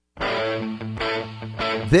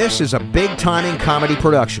This is a Big Timing Comedy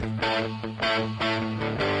production.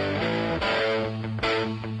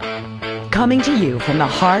 Coming to you from the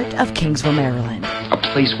heart of Kingsville, Maryland. A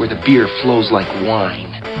place where the beer flows like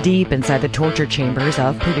wine. Deep inside the torture chambers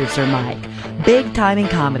of producer Mike, Big Timing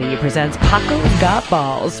Comedy presents Paco's Got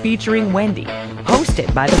Balls featuring Wendy,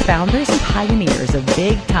 hosted by the founders and pioneers of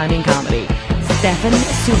Big Timing Comedy, Stefan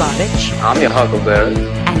Subotic. I'm your Huckleberry.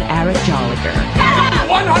 And Eric Jolliger.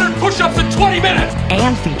 100 push-ups in 20 minutes!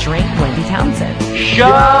 And featuring Wendy Townsend.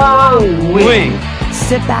 Showing!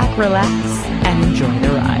 Sit back, relax, and enjoy the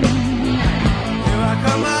ride.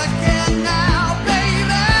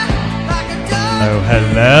 Oh,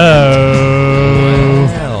 hello.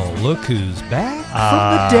 Well, look who's back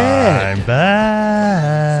From the dead. I'm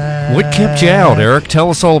back. What kept you out, Eric? Tell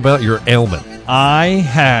us all about your ailment. I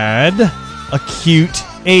had acute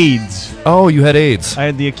AIDS. Oh, you had AIDS. I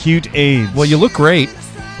had the acute AIDS. Well, you look great.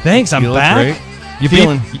 Thanks, I'm You look back. great. You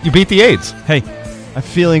Feeling- beat the AIDS. Hey, I'm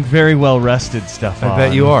feeling very well rested, Stefan. I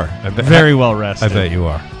bet you are. Very well rested. I bet you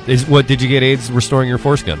are. Did you get AIDS restoring your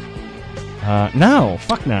foreskin? No.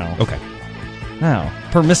 Fuck no. Okay. No.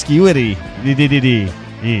 Promiscuity.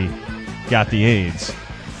 Got the AIDS.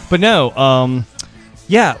 But no,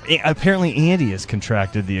 yeah, apparently Andy has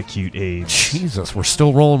contracted the acute AIDS. Jesus, we're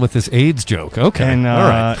still rolling with this AIDS joke. Okay. And, all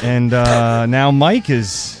right. now Mike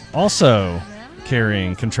is also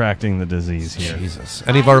contracting the disease here. Jesus.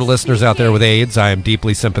 Any of our listeners out there with AIDS, I am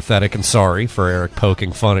deeply sympathetic and sorry for Eric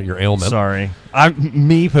poking fun at your ailment. Sorry.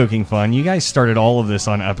 Me poking fun. You guys started all of this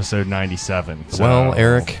on episode 97. So, Well,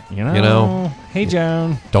 Eric, you know. Hey,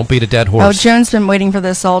 Joan. don't beat a dead horse. Oh, Joan's been waiting for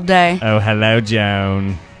this all day. Oh, hello,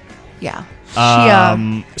 Joan. Yeah.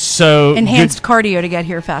 She So enhanced cardio to get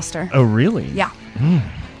here faster. Oh, really? Yeah.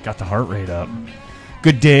 Got the heart rate up.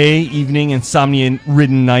 Good day, evening,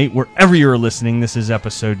 insomnia-ridden night, wherever you're listening. This is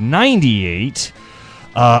episode 98.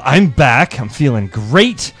 I'm back. I'm feeling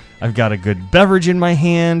great. I've got a good beverage in my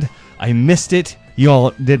hand. I missed it. You all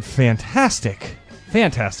did fantastic.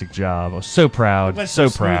 Fantastic job. I was so proud. So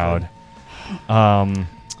proud.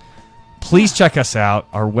 Please check us out.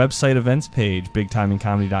 Our website events page,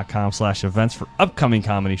 bigtimingcomedy.com/events for upcoming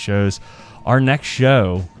comedy shows. Our next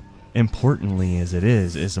show, importantly as it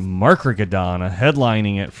is Mark Riccadonna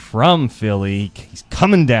headlining it from Philly. He's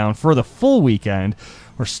coming down for the full weekend.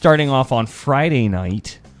 We're starting off on Friday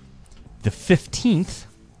night, the 15th,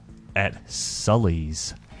 at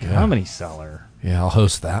Sully's Comedy Cellar. Yeah, I'll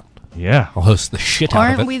host that. Yeah. I'll host the shit out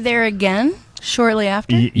of it. Aren't we there again shortly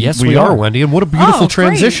after? Yes, we are, Wendy. And what a beautiful Oh, great.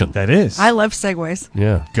 transition. That is. I love segues.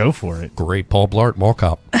 Yeah. Go for it. Great. Paul Blart, Mall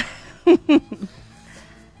Cop.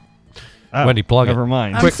 Oh, Wendy, plug it. Never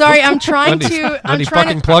mind. I'm sorry. I'm trying Wendy, to. I'm Wendy, trying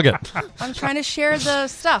fucking to. plug it. I'm trying to share the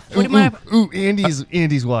stuff. What am I? Ooh,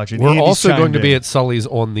 Andy's watching. We're Andy's also going to chimed be in. at Sully's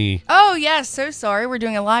on the... Oh yes. So sorry. We're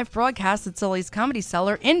doing a live broadcast at Sully's Comedy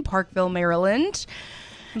Cellar in Parkville, Maryland.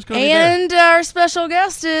 And our special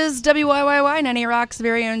guest is WYYY 98 Rock's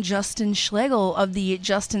very own Justin Schlegel of the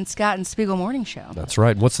Justin Scott and Spiegel Morning Show. That's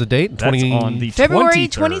right. What's the date? That's on the February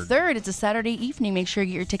 23rd. 23rd. It's a Saturday evening. Make sure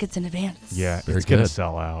you get your tickets in advance. Yeah, Very it's going to good.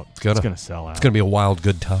 sell out. It's gonna- going to sell out. It's going to be a wild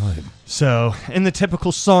good time. So, in the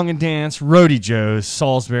typical song and dance, Roadie Joe's,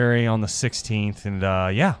 Salisbury on the 16th. And,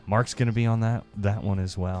 yeah, Mark's going to be on that one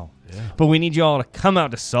as well. Yeah. But we need you all to come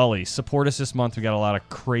out to Sully. Support us this month. We got a lot of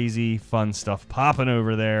crazy, fun stuff popping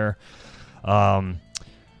over there.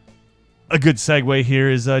 A good segue here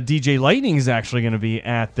is DJ Lightning is actually going to be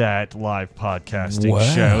at that live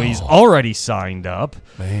podcasting show. He's already signed up.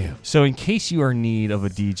 Man. So in case you are in need of a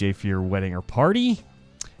DJ for your wedding or party,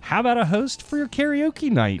 how about a host for your karaoke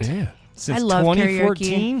night? Yeah. Since I love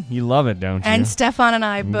 2014, you love it, don't you? And Stefan and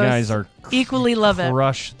I You both guys are equally love it.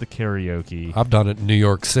 crush the karaoke. I've done it in New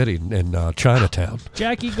York City in Chinatown.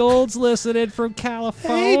 Jackie Gold's listening from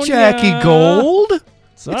California. Hey, Jackie Gold.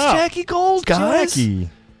 What's up? Jackie Gold, guys. Jackie.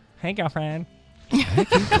 Hey, girlfriend.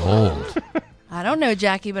 Gold. I don't know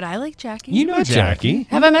Jackie, but I like Jackie. You know Jackie.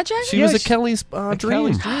 Have I met Jackie? She was at Kelly's Dream.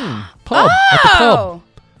 Kelly's Dream. Pub. At the pub.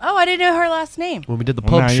 Oh, I didn't know her last name. When we did the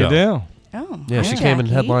Well, pub now show. you do. Oh, Yeah, hi, she came and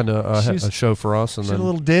Jackie. headlined a She's- show for us. And She's a then,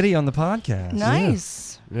 little ditty on the podcast.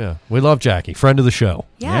 Nice. yeah, we love Jackie, friend of the show.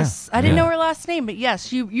 Yes, I didn't Yeah. know her last name, but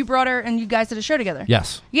yes, you brought her and you guys did a show together.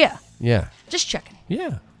 Yes. Yeah, Yeah. just checking.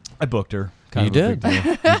 Yeah. I booked her. You did. You You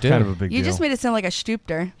did. Kind of a big You deal. just made it sound like I stooped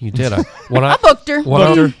her. You did. When I booked her.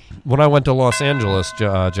 when I went to Los Angeles,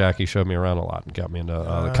 Jackie showed me around a lot and got me into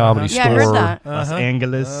the comedy Yeah, I store. heard that. Los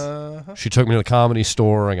Angeles. She took me to the comedy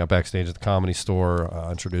store. I got backstage at the comedy store.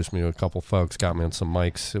 Introduced me to a couple folks. Got me on some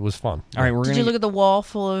mics. It was fun. All right, we're Did gonna you look at the wall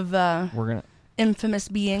full of we're gonna infamous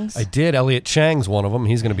beings. I did. Elliot Chang's one of them.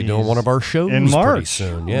 He's going to be doing one of our shows in pretty March.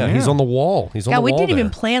 soon. Yeah, Yeah. he's on the wall. He's on Yeah, the we wall didn't there. even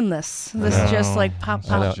plan this. This just like pop,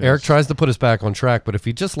 I know. pop. Eric tries to put us back on track, but if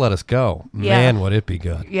he just let us go, Yeah. man, would it be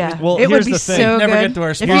good. Yeah, Well, it would here's be the thing. so Never good get to our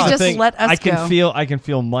if spot. you Here's the just thing, let us I can go.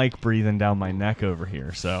 feel Mike breathing down my neck over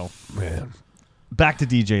here. So Man. back to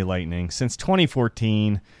DJ Lightning. Since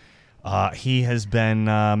 2014, he has been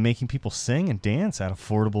making people sing and dance at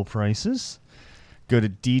affordable prices. Go to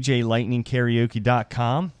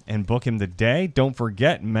djlightningkaraoke.com and book him today. Don't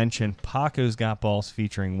forget, mention Paco's Got Balls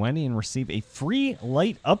featuring Wendy and receive a free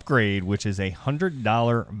light upgrade, which is a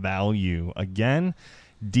 $100 value. Again,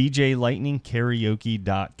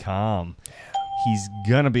 djlightningkaraoke.com. He's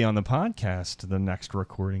going to be on the podcast, the next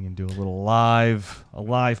recording, and do a little live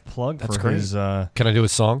plug That's for great. his... Can I do a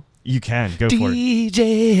song? You can. Go for it.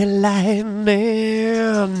 DJ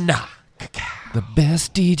Lightning, the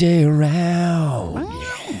best DJ around.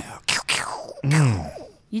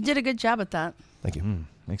 You did a good job at that. Thank you.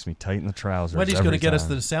 Makes me tighten the trousers. Wendy's going to every get us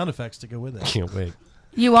time. the sound effects to go with it. Can't wait.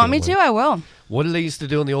 You want me Can't to? wait. I will. What did they used to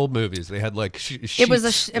do in the old movies? They had like sheets. It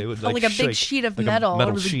was They would, like a big shake, sheet of like a metal.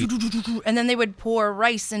 metal It was like sheet. do-do-do-do-do, and then they would pour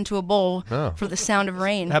rice into a bowl Oh. for the sound of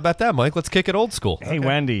rain. How about that, Mike? Let's kick it old school. Hey,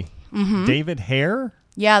 Wendy. Mm-hmm. David Hare?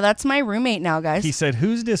 Yeah, that's my roommate now, guys. He said,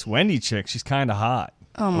 who's this Wendy chick? She's kind of hot.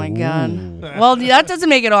 Oh my god. Well, that doesn't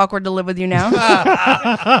make it awkward to live with you now.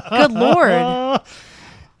 Good lord.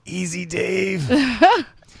 Easy, Dave.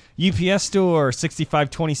 UPS store,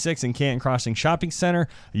 6526 in Canton Crossing Shopping Center.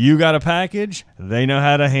 You got a package? They know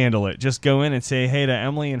how to handle it. Just go in and say hey to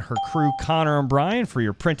Emily and her crew, Connor and Brian, for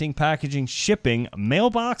your printing, packaging, shipping,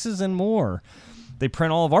 mailboxes, and more. They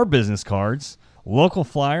print all of our business cards, local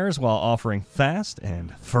flyers, while offering fast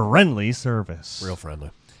and friendly service. Real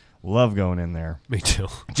friendly. Love going in there. Me too.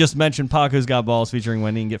 Just mention Paco's Got Balls featuring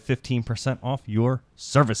Wendy and get 15% off your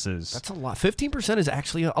services. That's a lot. 15% is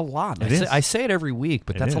actually a lot. It is. I say it every week,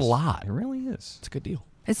 but It that's a is. lot. It really is. It's a good deal.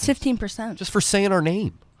 It's 15%. Just for saying our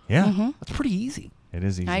name. Yeah. That's pretty easy. It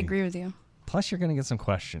is easy. I agree with you. Plus, you're going to get some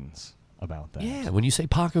questions about that. Yeah, when you say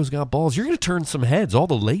Paco's Got Balls, you're going to turn some heads. All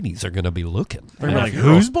the ladies are going to be looking. They're gonna be like,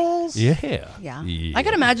 whose balls? Yeah. Yeah. I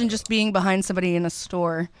could imagine just being behind somebody in a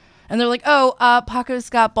store and they're like, oh, Paco's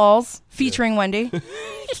Got Balls featuring Wendy.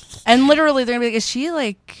 And literally they're going to be like, is she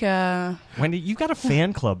like... Wendy, you got a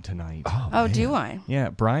fan club tonight. Oh, do I?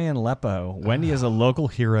 Yeah, Brian Leppo. Wendy is a local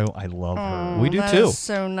hero. I love her. We do That too. is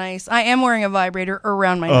so nice. I am wearing a vibrator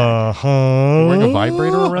around my neck. Uh-huh. Wearing a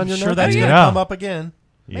vibrator around your Sure, neck? that's going to Yeah. come up again.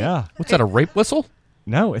 Yeah. What's that, a rape whistle?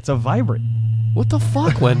 No, it's a vibrate. What the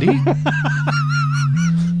fuck, Wendy?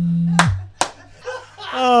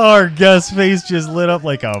 Oh, our guest face just lit up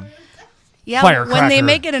like a... Yeah, Firecracker. when they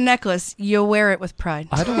make it a necklace, you wear it with pride.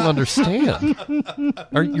 I don't understand.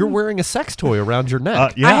 You're wearing a sex toy around your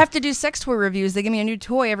neck. yeah. I have to do sex toy reviews. They give me a new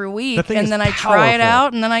toy every week, That thing is and then I try it powerful.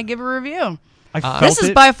 out, and then I give a review. I felt This is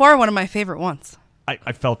it. by far one of my favorite ones.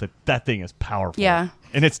 I felt it. That thing is powerful. Yeah.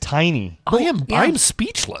 And it's tiny. I'm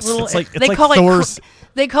speechless. Little- It's like Thor's. Thor's...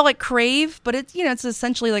 They call it Crave, but it's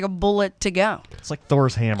essentially like a bullet to go. It's like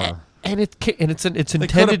Thor's hammer. And it's could've intended to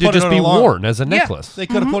put it just on be a long- worn as a necklace. They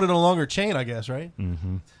could have put it on a longer chain, I guess, right?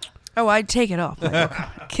 Oh, I'd take it off.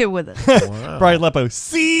 Like, get with it. Brian Leppo.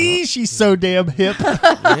 See? She's so damn hip.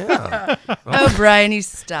 Oh, Brian, you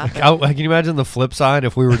stop it. Can you imagine the flip side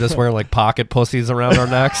if we were just wearing like pocket pussies around our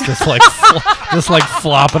necks, just like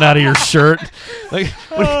flopping out of your shirt? Like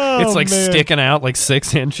it's like man. sticking out like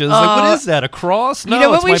 6 inches. Like what is that? A cross? No, You know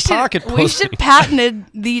what it's my pocket pussy. we should patent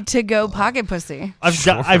the to-go pocket pussy.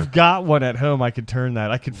 I've got one at home. I could turn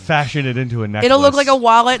that. I could fashion it into a necklace. It'll look like a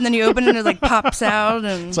wallet, and then you open it, and it like pops out,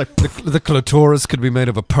 and It's like... The clitoris could be made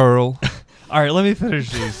of a pearl. All right, let me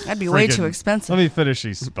finish these. that'd be way friggin- too expensive. Let me finish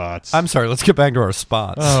these spots. I'm sorry. Let's get back to our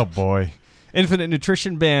spots. Oh, boy. Infinite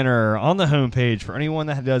Nutrition banner on the homepage for anyone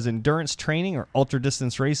that does endurance training or ultra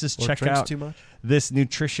distance races. Or Check drinks out too much? this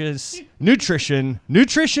nutrition.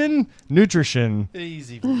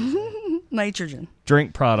 Easy. Nitrogen.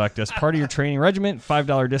 Drink product as part of your training regimen.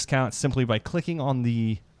 $5 discount simply by clicking on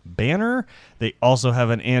the banner. They also have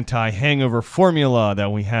an anti-hangover formula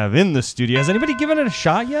that we have in the studio. Has anybody given it a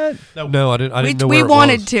shot yet? No, I didn't know We where it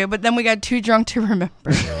wanted was. to, but then we got too drunk to remember.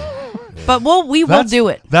 But we will do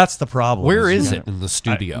it. That's the problem. Where you is know. it in the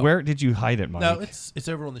studio? Where did you hide it, Mike? No, it's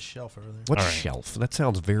over on the shelf over there. What shelf? That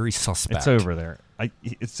sounds very suspect. It's over there.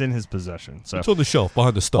 It's in his possession. So It's on the shelf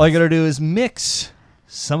behind the stuff. all you got to do is mix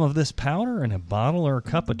some of this powder in a bottle or a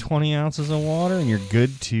cup of 20 ounces of water, and you're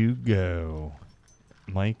good to go.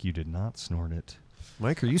 Mike, you did not snort it.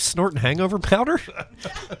 Mike, are you snorting hangover powder?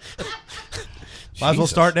 Might as well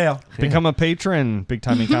start now. Become a patron,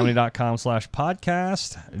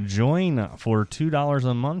 bigtimingcomedy.com/podcast. Join for $2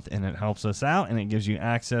 a month, and it helps us out, and it gives you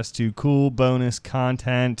access to cool bonus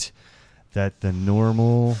content that the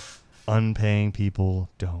normal, unpaying people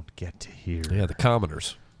don't get to hear. Yeah, the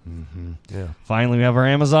commoners. Mm-hmm. Yeah. Finally, we have our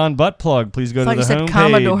Amazon butt plug. Please go I to thought the you said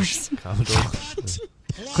homepage. Commodores.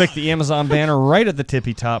 Click the Amazon banner right at the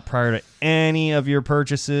tippy top prior to any of your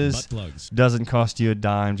purchases. Butt plugs. Doesn't cost you a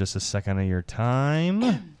dime, just a second of your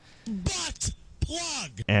time. Butt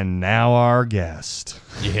plug. And now our guest.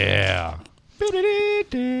 Yeah. How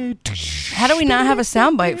do we not have a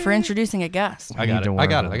soundbite for introducing a guest? I got it. I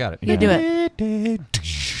got it. You do it.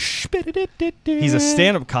 He's a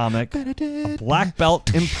stand-up comic, a black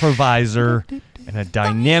belt improviser, and a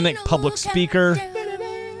dynamic public speaker.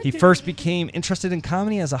 He first became interested in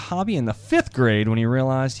comedy as a hobby in the 5th grade when he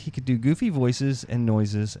realized he could do goofy voices and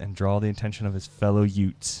noises and draw the attention of his fellow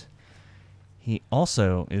Utes. He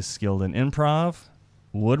also is skilled in improv,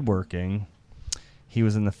 woodworking. He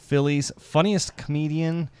was in the Phillies' Funniest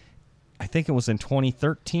Comedian. I think it was in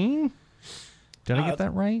 2013. Did I get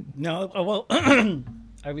that right? No, well,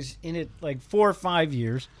 I was in it like 4 or 5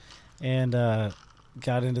 years, and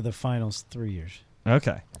got into the finals 3 years.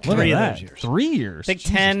 Okay. Look 3 at of that. those years. 3 years. Like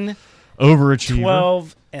Jesus. 10, Overachiever.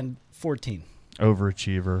 12, and 14.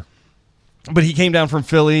 Overachiever. But he came down from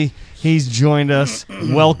Philly. He's joined us.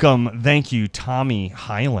 Welcome. Thank you, Tommy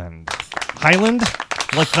Highland. Highland?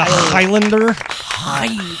 Like the Highlander?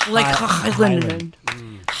 Highland.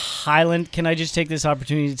 Highland, can I just take this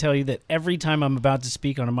opportunity to tell you that every time I'm about to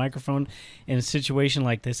speak on a microphone in a situation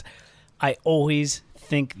like this, I always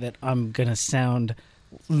think that I'm going to sound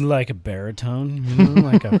like a baritone, you know,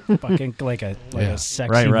 like a fucking like a sexy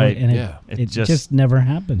Right. voice, and Yeah. it just never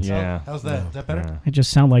happens. Yeah. How's that? Is that better? Yeah. I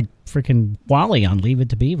just sound like freaking Wally on Leave It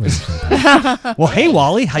to Beaver. Well, hey,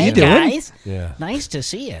 Wally. How you doing? Guys, Yeah. nice to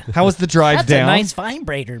see you. How was the drive That's down? a nice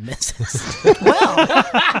vibrator, Mrs.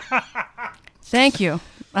 Well, thank you.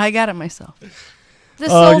 I got it myself. This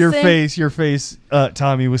Oh, whole your thing- face,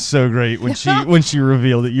 Tommy, was so great when she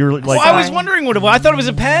revealed it. You were like, I was wondering what it was. I thought it was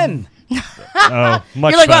a pen. oh,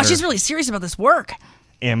 much You're like, wow, better. she's really serious about this work.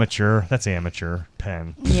 Amateur. That's amateur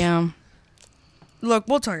pen. Yeah. Look,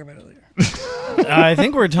 we'll talk about it later. I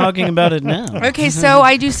think we're talking about it now. Okay, so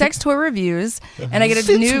I do sex toy reviews, and I get a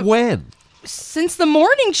Since when? since the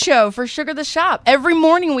morning show for Sugar the Shop. Every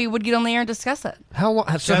morning we would get on the air and discuss it. How long?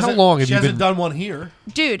 So She how hasn't- long have she you hasn't been? done one here.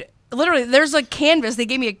 Dude, literally, there's a canvas. They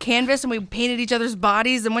gave me a canvas, and we painted each other's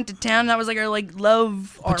bodies and went to town. That was like our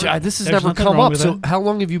love art. This has There's never nothing come wrong up. with So that. how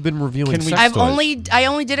long have you been reviewing Can we- sex toys? I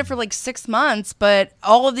only did it for like 6 months, but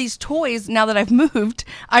all of these toys, now that I've moved,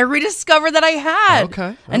 I rediscovered that I had.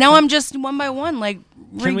 Okay, And now I'm just one by one, like,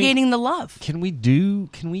 Can we- regaining the love. Can we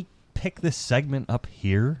pick this segment up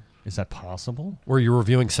here? Is that possible? Where you're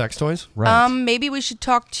reviewing sex toys? Right. Maybe we should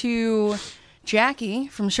talk to Jackie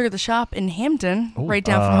from Sugar the Shop in Hampton, right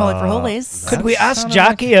down from Holy for Holies. Could we ask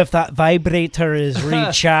Jackie if that vibrator is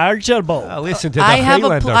rechargeable? Listen to the I have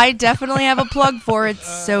Highlander. I definitely have a plug for it,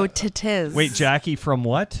 so tis. Wait, Jackie from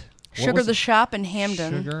what? Sugar the Shop in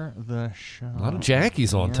Hampton. Sugar the Shop. A lot of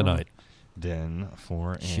Jackies on tonight. Den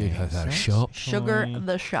for a She has that sex shop. Sugar toy.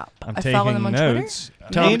 the Shop. I'm I taking follow them on notes.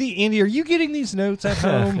 Tommy- Andy, are you getting these notes at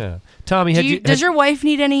home? Yeah. Tommy, Twitter. Does your wife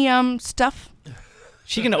need any stuff?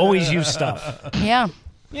 She can always use stuff. Yeah.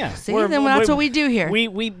 Yeah. See, then that's what we do here.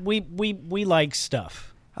 We like stuff.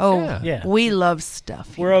 Oh, Yeah. we love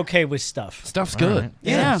stuff. We're okay with stuff. Stuff's All good. right.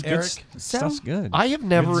 Yeah. It's good Eric. stuff's good. I have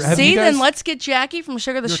never. Have See, you guys, then let's get Jackie from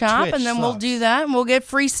Sugar the Your Shop, Twitch and then we'll sucks. do that, and we'll get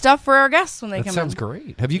free stuff for our guests when they That come sounds in.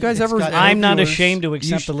 great. Have you guys It's ever? got- I'm not viewers, ashamed to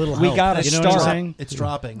accept a little we help. gotta You know what I'm start. saying? It's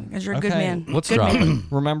dropping. Because you're a good Okay. man. What's good dropping? Man.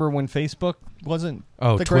 Remember when Facebook wasn't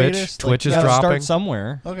Oh, the Twitch? greatest? Twitch is you gotta dropping? Start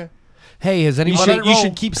somewhere. Okay. Hey, has You anybody? should, you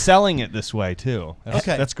should keep selling it this way too. That's,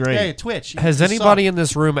 Okay. that's great. Hey, Twitch. Has you anybody suck. in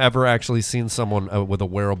this room ever actually seen someone with a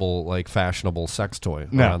wearable, like fashionable sex toy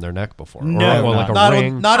No. around their neck before? No. or like a not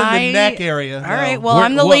ring. on, not in the I- neck area. All no. right, well, Where-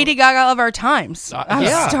 I'm the what- Lady Gaga of our times. I'm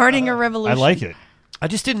yeah. starting a I revolution. like it. I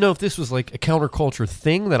just didn't know if this was like a counterculture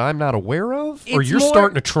thing that I'm not aware of, or It's you're more-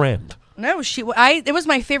 starting a trend. No, it was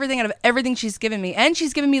my favorite thing out of everything she's given me, and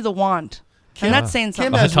she's given me the wand, and that's saying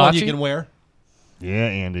Kim something. has one you Hitachi? can wear. Yeah,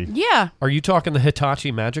 Andy. Yeah. Are you talking the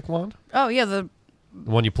Hitachi magic wand? Oh yeah. The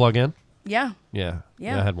one you plug in? Yeah. Yeah.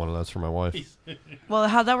 Yeah. I had one of those for my wife. Well,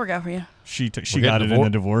 how'd that work out for you? She We're got getting it in the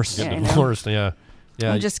divorce. Yeah, I know. Divorced, yeah.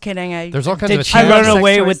 Yeah. I'm just kidding. There's all kinds Did of she attachments. run sex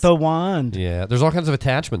away toys. with the wand? Yeah, there's all kinds of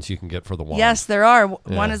attachments you can get for the wand. Yes, there are.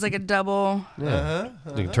 One Yeah. is like a double. You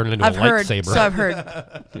can turn it into I've a heard. lightsaber. So I've heard.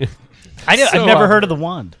 I've So, never heard of the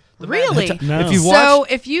wand. Really? No. If you So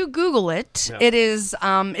watch, if you Google it, it is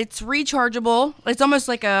it's rechargeable. It's almost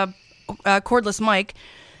like a cordless mic,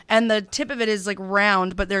 and the tip of it is like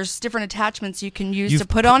round, but there's different attachments you can use to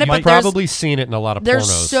put on it. You've But probably seen it in a lot of there's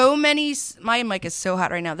pornos. so many. My mic is so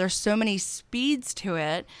hot right now. There's so many speeds to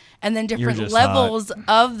it, and then different just levels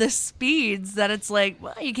of the speeds that it's like,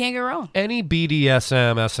 well, you can't go wrong. Any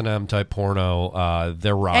BDSM, S&M type porno,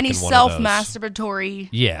 they're rocking Any one of those. self-masturbatory.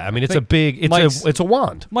 Yeah, I mean it's a big, it's a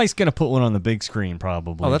wand. Mike's gonna put one on the big screen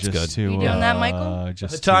probably. Oh, that's just good. To, You doing that, Michael?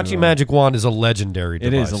 Just Hitachi to, Magic Wand is a legendary It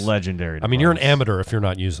device. is a legendary. I mean, you're an device. amateur if you're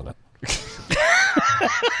not using it.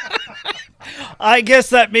 I guess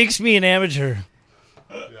that makes me an amateur.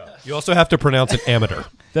 You also have to pronounce it amateur.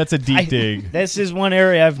 That's a deep dig. This is one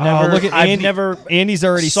area I've never. Look at I've Andy. never. Andy's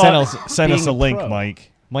already saw sent us being a a link, pro.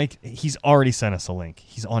 Mike. Mike, he's already sent us a link.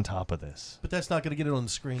 He's on top of this. But that's not going to get it on the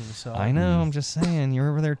screen. So I know. I'm just saying. You're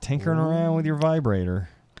over there tinkering around with your vibrator.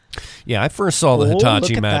 Yeah, I first saw the Oh, Hitachi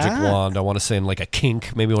look at Magic that. Wand. I want to say in like a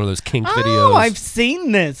kink, maybe one of those kink Oh, videos. I've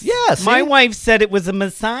seen this. Yeah, see? My wife said it was a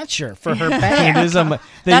massager for her back. It is a.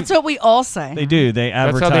 That's what we all say. They do. They how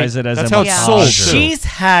they- advertise it as that's a how it's massager. sold, too. She's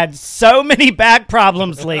had so many back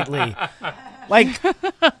problems lately. Like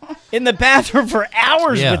in the bathroom for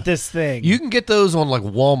hours Yeah. with this thing. You can get those on like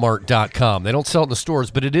Walmart.com. They don't sell it in the stores,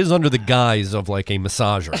 but it is under the guise of like a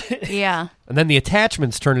massager. Yeah. And then the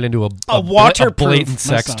attachments turn it into a waterproof blatant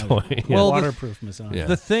sex massager. toy. Well, the- waterproof massager. Yeah.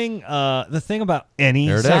 The thing about any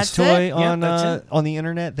There it sex is. toy That's it. Yeah, on that's it. on the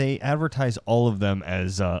internet, they advertise all of them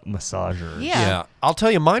as massagers. Yeah. Yeah, I'll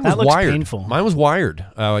tell you, mine That was looks wired. painful. Mine was wired.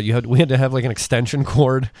 We had to have like an extension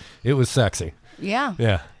cord. It was sexy. Yeah.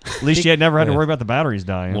 Yeah. At least you had never had to worry about the batteries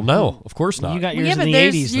dying. Well, no, of course not. You got Well, yours yeah, in but the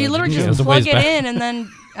there's 80s. you though, literally didn't It was just a plug ways it back. in, and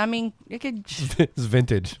then I mean, it could. It's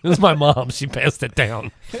vintage. It was my mom. She passed it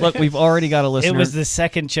down. Look, we've already got a listener. It was the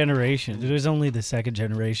second generation. It was only the second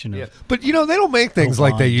generation of. But you know, they don't make things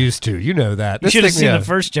like they used to. You know that. You This should have thing, seen yeah. the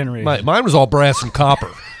first generation. Mine was all brass and copper.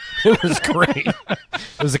 It was great.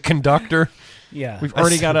 It was a conductor. Yeah. We've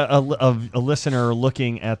already got a listener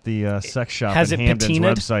looking at the sex shop Has in it Hamden's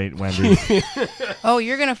patinaed? website, Wendy. Oh,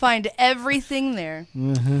 you're gonna find everything there.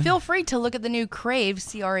 Mm-hmm. Feel free to look at the new Crave,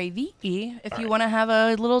 CRAVE, if you want to have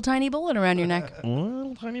a little tiny bullet around your neck.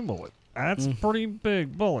 Little tiny bullet. That's a pretty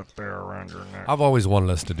big bullet there around your neck. I've always wanted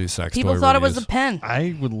us to do sex People toy thought it was reviews. a pen.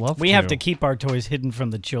 I would love We to. have to keep our toys hidden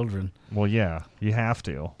from the children. Well, yeah, you have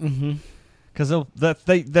to. Because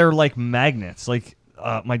they're like magnets. Like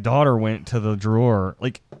my daughter went to the drawer.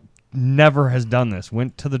 Like never has done this.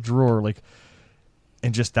 Went to the drawer like,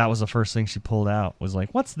 and just that was the first thing she pulled out. Was like,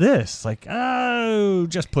 what's this? Like, oh,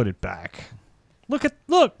 just put it back. Look.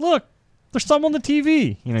 There's some on the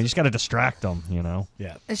TV. You know, you just got to distract them. You know.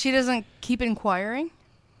 Yeah. She doesn't keep inquiring.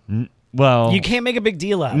 Well, You can't make a big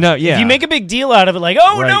deal out of it. No, yeah. If you make a big deal out of it, like,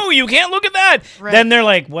 oh, Right. no, you can't look at that. Right. Then they're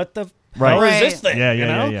like, what the Right. hell is Right. this thing? Yeah, you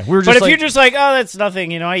yeah, know? yeah. We were but just if like- you're just like, oh, that's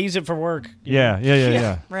nothing, I use it for work.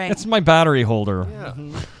 Yeah. Right. It's my battery holder.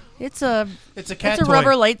 It's a cat it's a toy.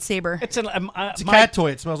 rubber lightsaber. It's a It's a cat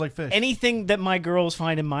toy. It smells like fish. Anything that my girls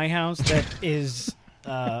find in my house that is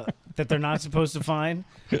that they're not supposed to find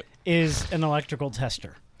is an electrical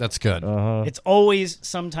tester. That's good. It's always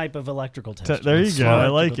some type of electrical tester. There you It's go. I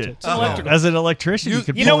like electrical it. tester. It's electrical. As an electrician, you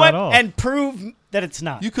could You pull know what? that off. And prove that it's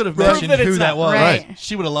not. You could have Prove mentioned who it's that not. was. Right.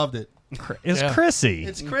 She would have loved it. It's Yeah. Chrissy.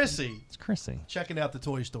 It's Chrissy It's Chrissy. checking out the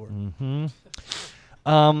toy store.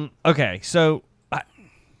 Okay, so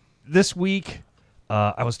this week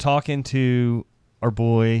I was talking to our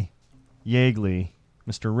boy Yeagley,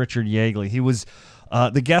 Mr. Richard Yeagley. He was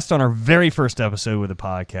the guest on our very first episode with the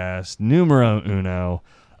podcast, numero uno.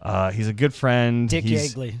 He's a good friend. Dick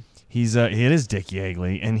He's- Yeagley. He's it is Dick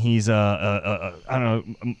Yeagley, and he's I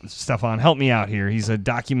don't know, Stefan, help me out here. He's a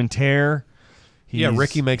documentaire. Yeah,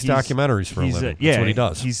 Ricky makes documentaries for a living. That's what he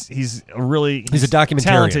does. He's a really He's a documentarian.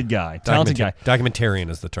 talented guy. Talented guy. Documentarian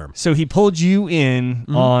is the term. So he pulled you in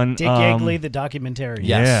on Dick Yeagley, the documentary.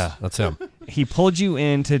 Yes, Yeah. that's him. He pulled you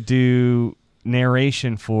in to do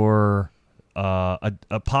narration for a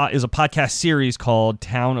podcast series called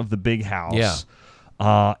Town of the Big House. Yeah.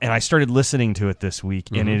 And I started listening to it this week,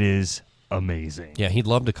 and it is amazing. Yeah, he'd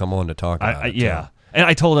love to come on to talk about it. Yeah. And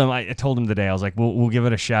I told him today, I was like, we'll give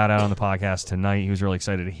it a shout out on the podcast tonight. He was really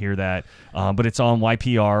excited to hear that. But it's on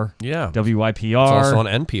YPR. Yeah. WYPR. It's also on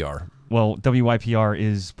NPR. Well, WYPR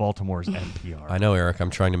is Baltimore's NPR. I know, Eric. I'm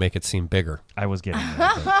trying to make it seem bigger. I was getting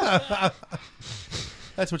that.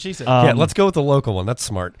 That's what she said. Yeah, let's go with the local one. That's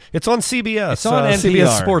smart. It's on CBS. It's on NPR.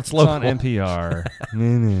 CBS Sports Local. It's on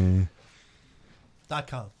NPR.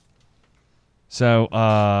 .com.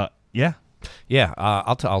 So, yeah. Yeah,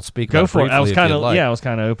 I'll speak. Go about for it. briefly I was if kind you'd of like. I was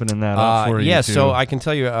kind of opening that up for you. Yeah, too. so I can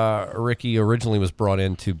tell you, Ricky originally was brought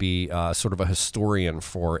in to be sort of a historian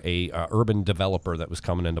for a urban developer that was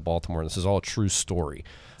coming into Baltimore. This is all a true story.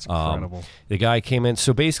 It's incredible. The guy came in.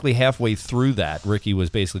 So basically, halfway through that, Ricky was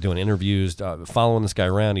basically doing interviews, following this guy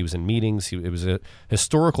around. He was in meetings. It was a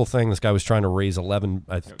historical thing. This guy was trying to raise 10 or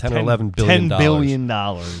 $11 billion. $10 billion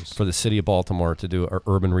For the city of Baltimore to do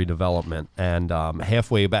urban redevelopment. And about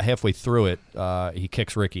halfway through it, he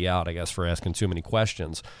kicks Ricky out, I guess, for asking too many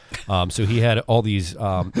questions. So he had all these.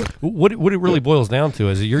 What it really boils down to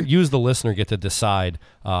is you as the listener get to decide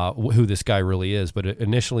who this guy really is. But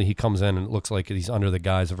initially, he comes in and it looks like he's under the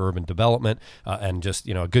guise of urban development and just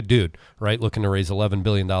a good dude, right? Looking to raise $11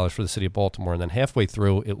 billion for the city of Baltimore. And then halfway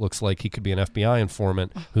through, it looks like he could be an FBI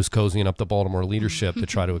informant who's cozying up the Baltimore leadership to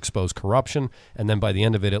try to expose corruption. And then by the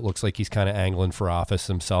end of it, it looks like he's kind of angling for office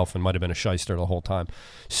himself and might have been a shyster the whole time.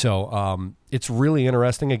 So it's really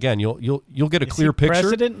interesting. Again, you'll get a clear picture.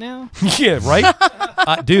 President now? Yeah,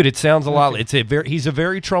 right, dude. It sounds a lot. He's a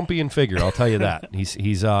very Trumpian figure. I'll tell you that. He's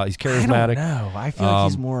charismatic. I don't know. I feel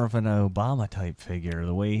like he's more of an Obama type figure.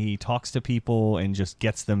 The way he talks to people and just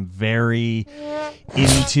gets them very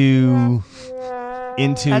into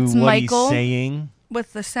That's what Michael he's saying.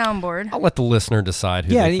 with the soundboard. I'll let the listener decide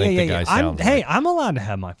who they think the guy sounds like. I'm allowed to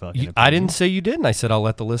have my fucking opinion. I didn't say you didn't. I said I'll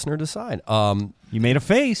let the listener decide. You made a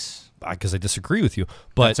face. Because I disagree with you.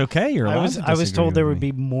 But That's okay. You're allowed to I was disagree told there with would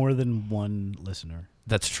me. be more than one listener.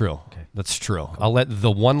 That's true. Okay. That's true. I'll let the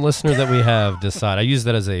one listener that we have decide. I use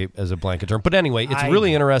that as a blanket term. But anyway, it's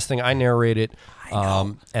really interesting. I narrate it,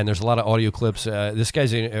 and there's a lot of audio clips. This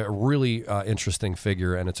guy's a really interesting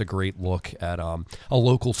figure, and it's a great look at a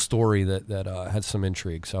local story that has some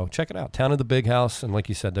intrigue. So check it out. Town of the Big House, and like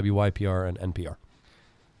you said, WYPR and NPR.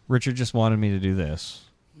 Richard just wanted me to do this.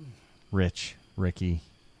 Ricky,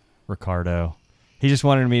 Ricardo. He just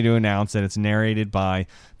wanted me to announce that it's narrated by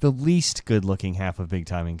the least good-looking half of Big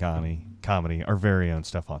Time in Comedy, our very own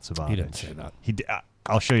Stefan Sabanovich. He didn't say that.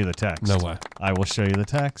 I'll show you the text. No way. I will show you the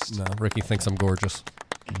text. No, Ricky thinks I'm gorgeous.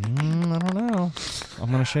 I don't know.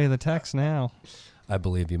 I'm going to show you the text now. I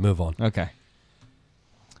believe you. Move on. Okay.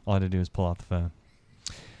 All I had to do is pull out the phone.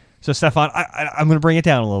 So, Stefan, I'm going to bring it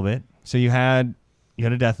down a little bit. So you had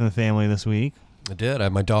a death in the family this week. I did. I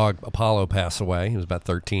had my dog Apollo pass away. He was about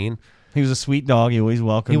 13. He was a sweet dog. He always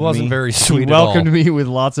welcomed me. He wasn't very sweet He at all. welcomed me with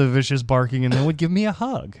lots of vicious barking and then would give me a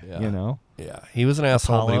hug, Yeah, he was an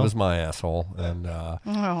asshole, but he Apollo. was my asshole.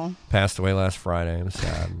 And passed away last Friday. It was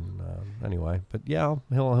sad. And, anyway, but yeah,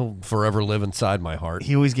 he'll forever live inside my heart.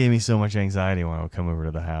 He always gave me so much anxiety when I would come over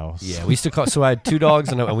to the house. Yeah, we used to call. So I had two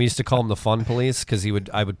dogs, and we used to call him the fun police because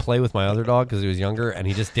I would play with my other dog because he was younger, and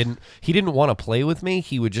he didn't want to play with me.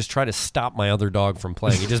 He would just try to stop my other dog from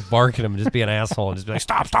playing. He'd just bark at him and just be an asshole and just be like,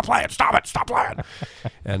 stop playing, stop playing.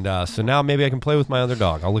 And so now maybe I can play with my other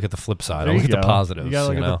dog. I'll look at the flip side. I'll look at the positives. You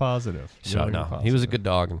gotta look at the positive. So no, he was a good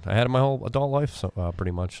dog, and I had him my whole adult life, so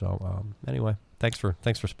pretty much. So anyway. Thanks for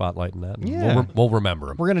spotlighting that. Yeah. We'll remember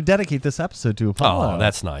him. We're going to dedicate this episode to Apollo. Oh,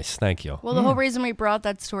 that's nice. Thank you. Well, the whole reason we brought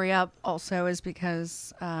that story up also is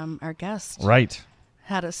because our guest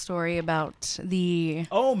had a story about the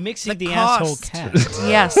Mixie the cost. asshole cat.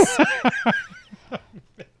 Yes.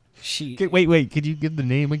 Wait. Could you give the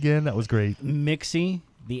name again? That was great. Mixie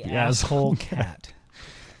the asshole cat.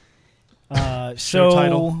 Show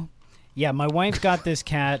title. Yeah, my wife got this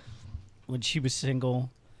cat when she was single.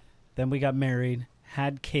 Then we got married,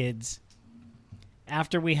 had kids.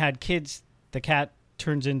 After we had kids, the cat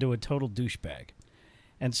turns into a total douchebag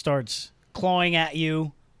and starts clawing at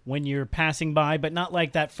you when you're passing by, but not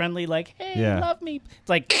like that friendly, like, hey, love me. It's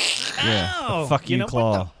like, ow! Fuck you,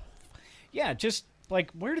 claw. Yeah, just like,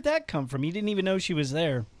 where did that come from? You didn't even know she was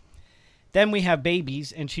there. Then we have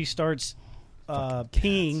babies, and she starts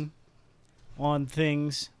peeing on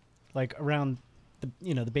things like around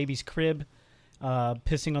the baby's crib.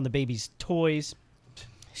 Pissing on the baby's toys.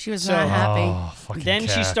 She was not happy. Then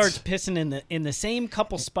she starts pissing in the same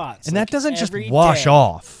couple spots. And like that doesn't just every wash day.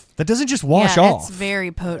 off. That doesn't just wash off. It's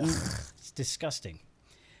very potent. It's disgusting.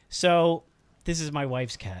 So this is my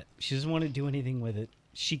wife's cat. She doesn't want to do anything with it.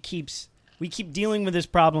 We keep dealing with this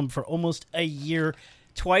problem for almost a year.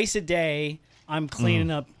 Twice a day, I'm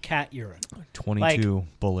cleaning up cat urine. 22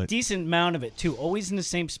 bullets. Decent amount of it, too. Always in the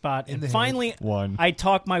same spot. And finally, I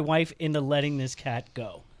talk my wife into letting this cat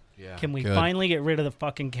go. Yeah, can we finally get rid of the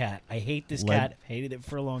fucking cat? I hate this cat. I've hated it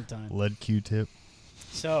for a long time. Lead Q-tip.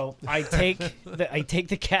 So I take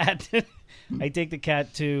the cat. I take the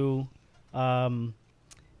cat to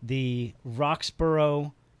the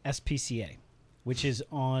Roxborough SPCA, which is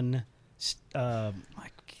on I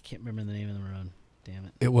can't remember the name of the road. Damn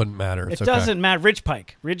it. It wouldn't matter. It's It doesn't matter. Ridge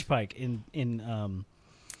Pike in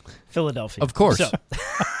Philadelphia. Of course. So,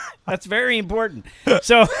 that's very important.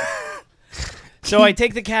 So I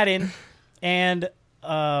take the cat in, and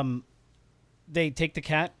they take the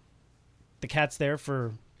cat. The cat's there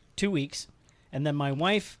for 2 weeks. And then my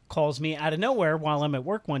wife calls me out of nowhere while I'm at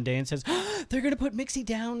work one day and says, they're going to put Mixie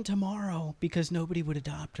down tomorrow because nobody would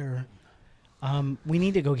adopt her. We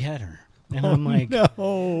need to go get her. And I'm like,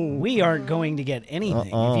 no. We aren't going to get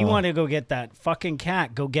anything. If you want to go get that fucking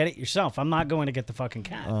cat, go get it yourself. I'm not going to get the fucking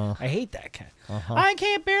cat. I hate that cat. I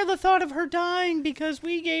can't bear the thought of her dying because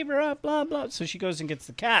we gave her up, blah, blah. So she goes and gets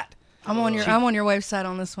the cat. I'm on your wife's side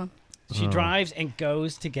on this one. She drives and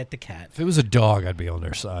goes to get the cat. If it was a dog, I'd be on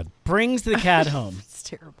their side. Brings the cat home. It's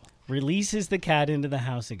terrible. Releases the cat into the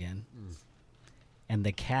house again. And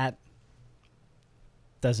the cat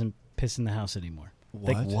doesn't piss in the house anymore.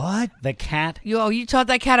 What? The cat. You taught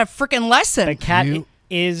that cat a freaking lesson. The cat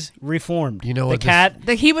is reformed. You know the what? Cat.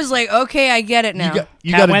 He was like, okay, I get it now.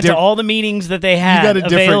 Cat went to all the meetings that they had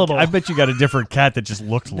available. I bet you got a different cat that just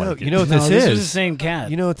looked like it. You know what this is? This was the same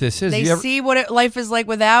cat. You know what this is? They see what life is like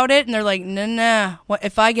without it, and they're like, nah.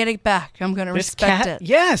 If I get it back, I'm going to respect it.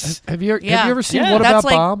 Yes. Have you ever seen What that's About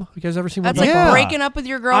like, Bob? You guys ever seen What That's About like Bob? breaking up with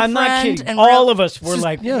your girlfriend. I'm not kidding. And all of us were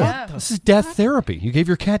like, yeah, this is death therapy. You gave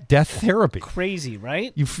your cat death therapy. Crazy,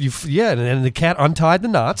 right? And the cat untied the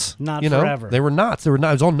knots. Not forever. They were knots. It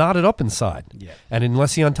was all knotted up inside. Yeah. And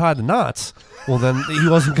unless he untied the knots, well, then he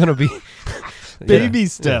wasn't going to be. Baby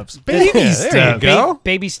steps. Baby steps. There you go.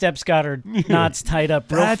 Baby steps got her knots tied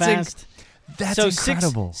up real fast. That's so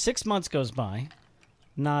incredible. 6 months goes by,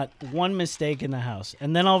 not one mistake in the house,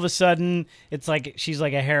 and then all of a sudden it's like she's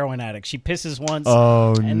like a heroin addict. She pisses once,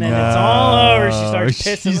 and then it's all over. She starts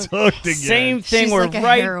pissing. She's hooked again. Same thing. She's We're like a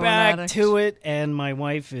right heroin back addict. to it, and my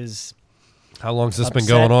wife is. How long's this been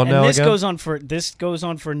upset. going on and now? This again? goes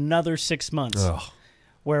on for another 6 months,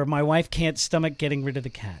 where my wife can't stomach getting rid of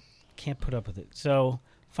the cat. Can't put up with it. So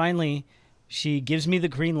finally, she gives me the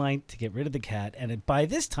green light to get rid of the cat, and by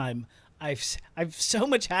this time, I've so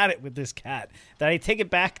much had it with this cat that I take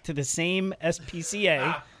it back to the same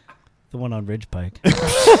SPCA, the one on Ridge Pike.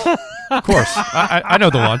 Of course, I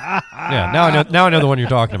know the one. Yeah, now I know the one you're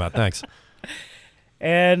talking about. Thanks.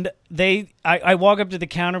 And I walk up to the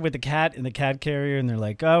counter with the cat in the cat carrier, and they're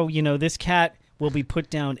like, "Oh, this cat will be put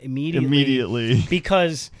down immediately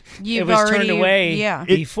because You've it was already, turned away yeah.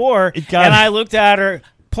 before." And I looked at her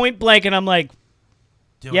point blank, and I'm like,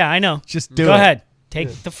 "Yeah, I know. Just do Go it. ahead, take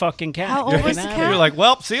the fucking cat." How old was the cat? You're like,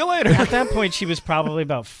 well, see you later. At that point, she was probably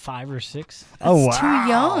about 5 or 6. That's too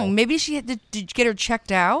young. Maybe she had to. Did you get her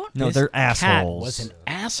checked out? No, This they're cat assholes. was an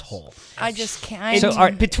asshole. I just can't.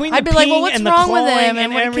 So between the I'd be like, well, peeing what's and the wrong with clawing him?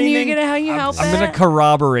 And what, can you everything, get how you help I'm that? going to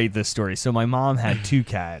corroborate this story. So my mom had 2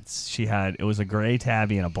 cats. It was a gray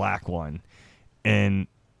tabby and a black one. And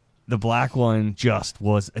the black one just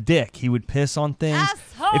was a dick. He would piss on things.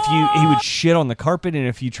 He would shit on the carpet, and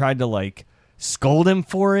if you tried to like scold him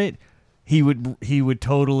for it, he would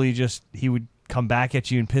totally he would come back at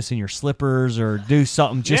you and piss in your slippers or do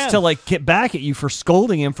something just to like get back at you for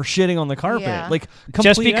scolding him for shitting on the carpet. Yeah. Like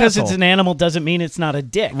just because asshole. it's an animal doesn't mean it's not a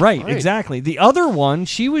dick. Right, exactly. The other one,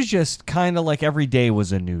 she was just kind of like every day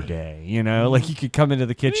was a new day, Like you could come into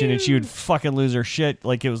the kitchen and she would fucking lose her shit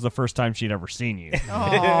like it was the first time she'd ever seen you.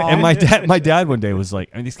 And my dad one day was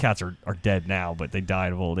like, these cats are dead now, but they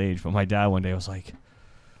died of old age. But my dad one day was like,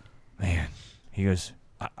 man, he goes,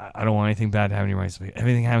 I don't want anything bad to happen to your mom.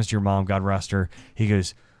 Everything happens to your mom, God rest her. He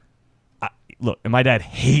goes, look, and my dad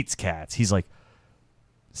hates cats. He's like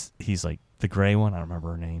the gray one. I don't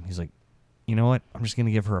remember her name. He's like, you know what? I'm just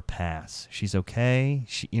gonna give her a pass. She's okay.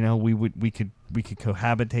 We could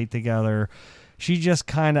cohabitate together. She just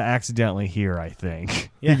kind of accidentally here, I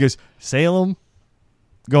think. Yeah. He goes, Salem,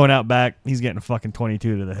 going out back. He's getting a fucking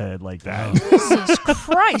 22 to the head like that. Jesus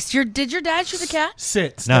Christ! Did your dad shoot the cat?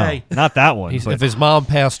 No, not that one. If his mom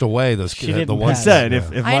passed away, the didn't one pass. said, yeah.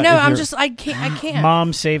 if I know. I can't.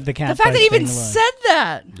 Mom saved the cat. The fact by that he even staying alive. said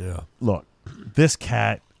that. Yeah. look, this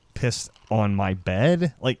cat pissed on my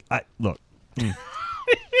bed. Like, look.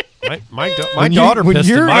 My daughter pissed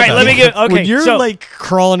in my All right, bed. let me get. Okay, when you're so like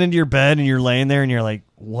crawling into your bed and you're laying there and you're like,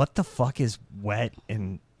 what the fuck is wet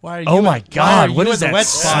and Why are oh you my at- why god, are what you is in the that wet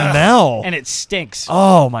spot? smell? and it stinks.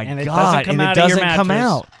 Oh my And it god, doesn't come and out it of your doesn't come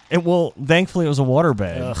mattress. out. It will. Thankfully, it was a water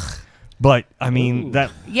bed. Ugh. But I mean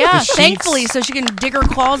that. Yeah, the sheets- thankfully, so she can dig her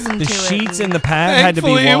claws into the it. sheets in the pad had to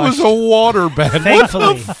be Thankfully, washed. it was a water bed. Thankfully.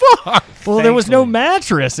 What the fuck? Well, there was no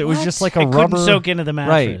mattress. It was What? just like a It rubber. couldn't soak into the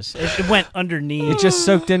Right. mattress. It went underneath. It just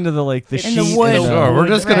soaked into the In the sheet. wood. and, Sure, we're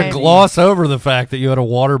just gonna Right. gloss over the fact that you had a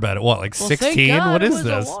water bed at what, like Well, thank 16? God What it is was a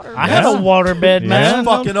this? water I bed. have a water bed, Yeah. man. That's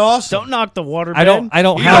fucking awesome. Don't knock the water bed. I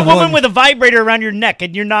don't You're have a woman one. with a vibrator around your neck,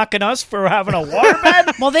 and you're knocking us for having a water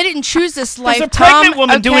bed. Well, they didn't choose this life, There's a Tom. pregnant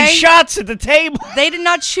woman doing okay? shots at the table. They did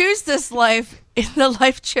not choose this life. The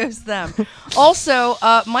life chose them. Also,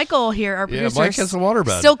 Michael here, our Yeah, producer, Mike has a water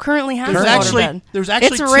bed. still currently has There's a actually- water bed. there's actually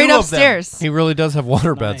it's right two of them. upstairs. He really does have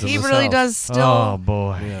water beds in He this really house. does still Oh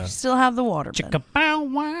boy, still have the water bed. Chicka-bow,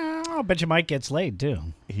 wow. I bet you Mike gets laid, too.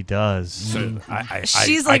 he does.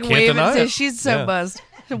 She's I like can't waving deny too. it. She's so Yeah. buzzed.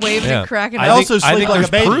 Waving Yeah. and cracking I up. also sleep like there's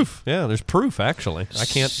a baby. proof. Yeah, there's proof actually. I'm not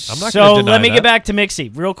So going to deny let me that. get back to Mixie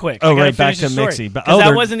real quick. Oh, I gotta right, back finish to the story, Mixie. But- 'cause oh, that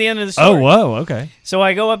they're- wasn't the end of the Oh story. whoa, okay. So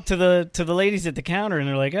I go up to the ladies at the counter, and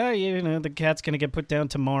they're like, "Oh, you know, the cat's gonna get put down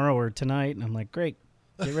tomorrow or tonight." And I'm like, "Great,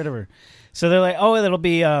 get rid of her." So they're like, "Oh, that'll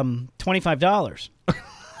be $25."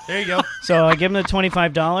 There you go. So I give them the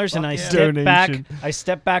 $25, and I yeah. step back. Donation. I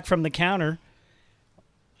step back from the counter,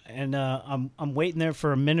 and I'm waiting there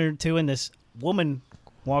for a minute or two, and this woman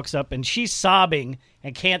walks up, and she's sobbing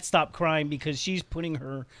and can't stop crying because she's putting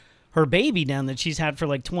her baby down that she's had for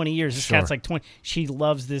like 20 years. This cat's like 20. She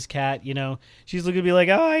loves this cat, you know. She's looking at me like,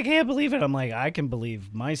 "Oh, I can't believe it." I'm like, "I can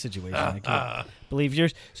believe my situation. I can't believe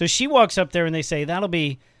yours." So she walks up there, and they say, "That'll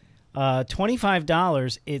be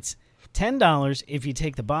 $25. It's $10 if you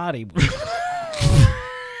take the body."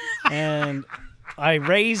 And I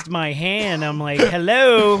raised my hand. I'm like,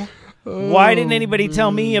 "Hello. Why didn't anybody tell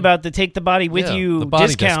me about the take the body with Yeah, you the body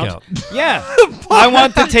discount?" Yeah. I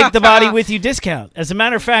want the take the body with you discount. As a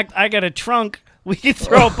matter of fact, I got a trunk. We could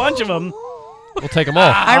throw a bunch of them. We'll take them all.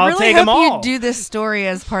 I I'll really take hope 'em all. you do this story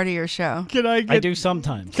as part of your show. Can I get? I do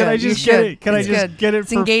sometimes. Can I Good, you just get should. it? Can I It's just good. get it?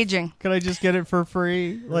 It's for, engaging. Can I just get it for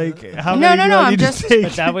free? Like how No, many no, do no, I I'm need just- to take?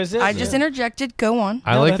 But that was it. I just interjected. Go on.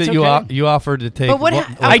 I No, like that's that you okay. you offered to take But what all,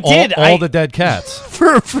 ha- I did. all the dead cats.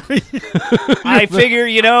 for free. I figure,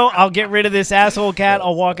 you know, I'll get rid of this asshole cat.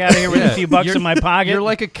 I'll walk out of here with a few bucks in my pocket. You're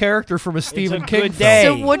like a character from a Stephen a King good film. day.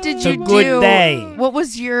 So what did It's a you good do? day. What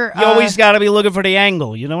was your? You always got to be looking for the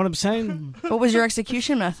angle. You know what I'm saying? What was your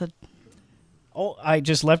execution method? Oh, I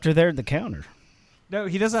just left her there at the counter. No,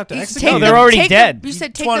 he doesn't have to You execute. No, take they're the- already take the- dead. You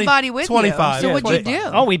said take 20 the body with 25, you. So yeah, what'd you do?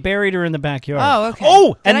 Oh, we buried her in the backyard. Oh, okay.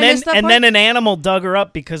 Oh, Did and I then miss that and part? then an animal dug her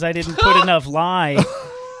up because I didn't put enough lye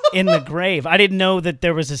in the grave. I didn't know that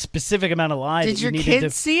there was a specific amount of lye. Did that your you needed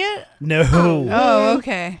kids see it? No. Oh,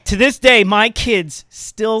 okay. To this day, my kids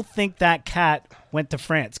still think that cat went to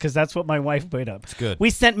France because that's what my wife put up. It's good.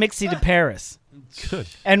 We sent Mixie to Paris. Good.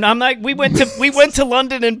 And I'm like, we went to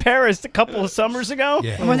London and Paris a couple of summers ago.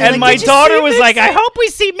 Yeah. When they're And like, my "Did you daughter see was like, Mixie?" "I hope we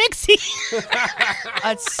see Mixie."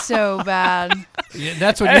 That's so bad. Yeah,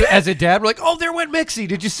 that's when you, as a dad, we're like, "Oh, there went Mixie.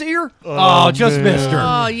 Did you see her? Oh, just man. missed her.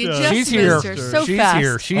 Oh, you just She's missed here. her so She's fast.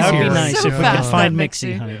 here. She's That would here. be nice So if we could fast, find that Mixie,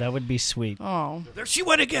 Mixie. honey. That would be sweet. Oh, There she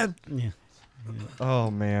went again.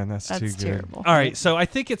 Oh man, that's too That's good. terrible. All right, so I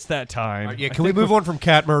think it's that time. Yeah, I can we think move on from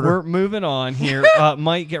cat We're murder? moving on here.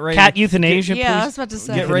 Mike, get ready. Cat to, euthanasia, yeah. I please. was about to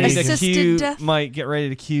say. Get ready to Assisted cue. death. Mike, get ready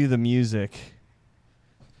to cue the music.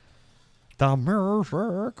 The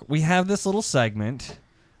music. We have this little segment.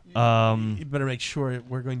 You better make sure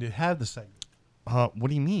we're going to have the segment. What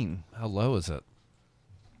do you mean? How low is it?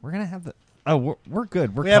 We're gonna have the. Oh, we're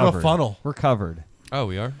good. We're We have a covered. funnel. We're covered. Oh,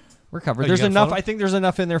 we are. We're covered. Oh, you There's got a enough. funnel? I think there's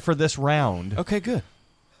enough in there for this round. Okay, good.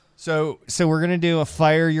 So we're gonna do a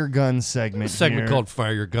fire your gun segment. A segment here. called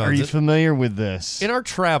Fire Your Guns. Are you familiar with this? In our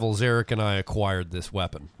travels, Eric and I acquired this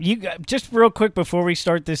weapon. Just real quick before we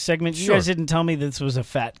start this segment, you Sure. guys didn't tell me this was a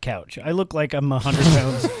fat couch. I look like I'm 100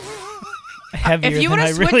 pounds heavier If you than wanna I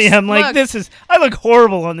really switch- am. Like look. I look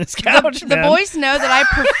horrible on this couch. The man. boys know that I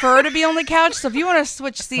prefer to be on the couch, so if you want to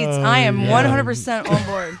switch seats, I am 100% on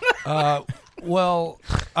board. Well,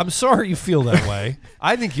 I'm sorry you feel that way.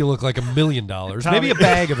 I think you look like $1 million. Maybe a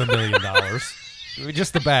bag of $1 million.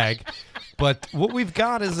 Just the bag. But what we've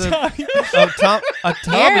got is a Tommy.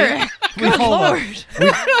 Eric, good Hold on. Lord.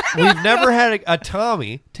 We've never had a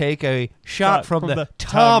Tommy take a shot from the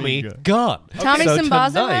Tommy gun. Tommy So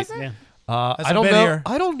Simbazo tonight, has it? Yeah. I Hasn't don't been know. here.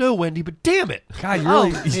 I don't know, Wendy, but damn it. God, you Oh.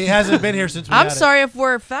 really. He hasn't been here since we I'm had it. sorry if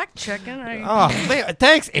we're fact checking. Oh, man,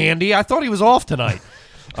 thanks, Andy. I thought he was off tonight.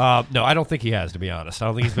 No, I don't think he has, to be honest. I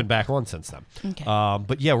don't think he's been back on since then. Okay.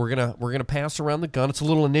 But yeah, we're gonna pass around the gun. It's a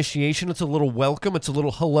little initiation. It's a little welcome. It's a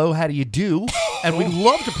little hello. How do you do? And we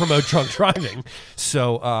love to promote drunk driving.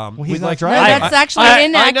 So he's we'd not like driving. No, that's actually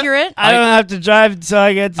inaccurate. I don't have to drive until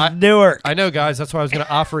I get to Newark. I know, guys. That's why I was going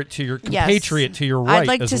to offer it to your Yes. compatriot to your right I'd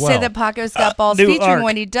like as to well. say that Paco's Got Balls Newark. featuring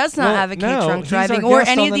Wendy does not advocate drunk driving or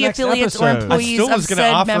any of the affiliates or I employees still was of going to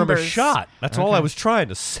said offer members. him a shot. That's all I was trying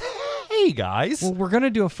to say, guys. Well, we're gonna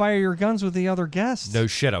do a fire your guns with the other guests. No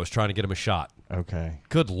shit. I was trying to get him a shot. Okay.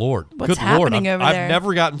 Good Lord. What's Good Lord. happening over I've there?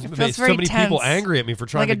 never gotten It so feels very many people tense. angry at me for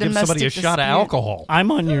trying Like to a give somebody a domestic shot of dispute. alcohol. I'm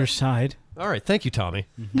on your side. All right. Thank you, Tommy.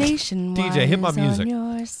 Nationwide DJ, hit my is music.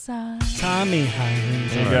 on your side. Tommy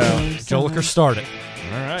Highlands. There you go. Joliker, start it.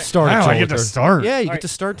 All right. Start it, Wow, I get to Joliker. start. Yeah, you get to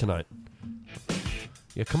start tonight.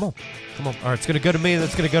 Yeah, come on. Come on. All right, it's going to go to me,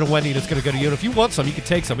 that's going to go to Wendy, that's going to go to you. And if you want some, you can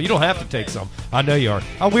take some. But you don't have to take some. I know you are.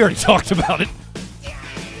 Oh, we already talked about it.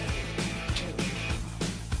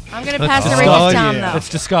 I'm going to pass the ring to Tom, though. It's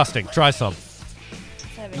disgusting. Try some.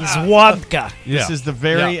 It's vodka. Yeah. This is the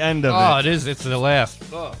very end of Oh, it. it is. It's the last.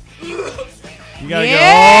 You gotta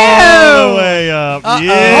Yeah. go all the way up.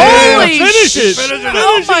 Yeah. Holy Finish it.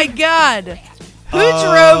 Oh, my God. Who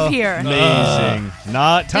drove here? Amazing.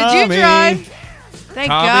 Not Tommy. Did you drive? Thank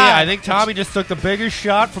Tommy, God. I think Tommy just took the biggest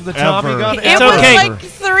shot from the Tommy Ever. gun. It It's was okay. like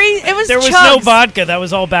three. It was There was chugs. no vodka. That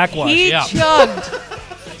was all backwash. He Yeah. chugged.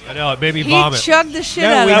 I know, it made me He vomit. chugged the shit No,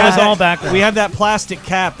 out we of That was that. all backwash. We have that plastic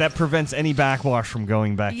cap that prevents any backwash from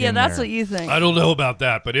going back Yeah, in that's there. what you think. I don't know about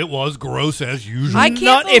that, but it was gross as usual. I can't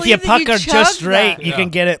Not if you believe that you pucker just chugged right, that. you can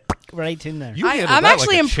get it right in there. You handled I'm that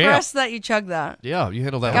actually like a champ. impressed that you chugged that. Yeah, you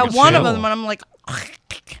handled that Got like a one of champ. them, and I'm like,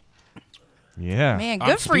 Yeah. man, I'm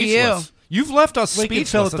good for you. speechless. You've left us We can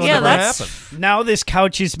speechless. fill it That's on Yeah, never that's happened. Now this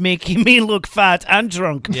couch is making me look fat and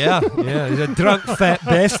drunk. Yeah, he's a drunk fat I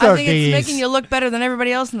bastard. think it's making you look better than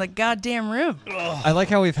everybody else in the goddamn room. I like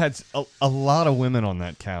how we've had a lot of women on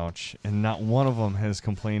that couch, and not one of them has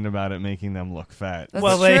complained about it making them look fat. That's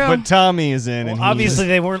Well, true. they- But Tommy is in, and Well, obviously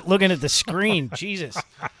they weren't looking at the screen. Jesus.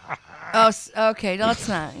 Okay, no, let's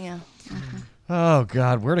not. Yeah, oh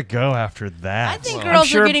God, where to go after that? I think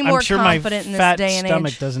girls are getting more I'm sure confident in my this fat day and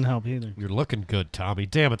stomach age. doesn't help either. You're looking good, Tommy.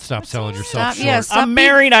 Damn it, stop selling yourself Stop, short. yeah, stop I'm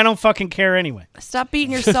married. I don't fucking care anyway. Stop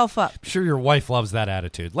beating yourself up. I'm sure your wife loves that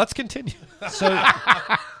attitude. Let's continue. So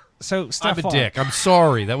I'm a Stefan, dick. I'm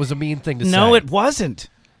sorry. That was a mean thing to say. No, it wasn't.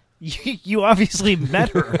 You obviously met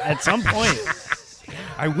her at some point.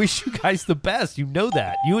 I wish you guys the best. You know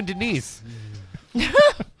that. You and Denise.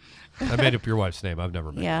 I made up your wife's name. I've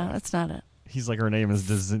never met Yeah, her. that's not it. He's like, her name is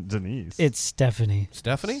Denise. It's Stephanie.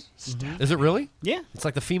 Stephanie? Is it really? Yeah. It's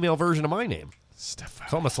like the female version of my name. Stefan.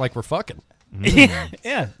 It's almost like we're fucking. Yeah.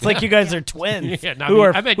 It's like you guys are twins Yeah, no, I who mean,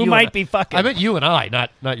 are I meant who you might and be fucking. I meant you and I,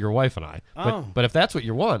 not your wife and I. Oh. But if that's what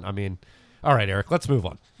you want, I mean, all right, Eric, let's move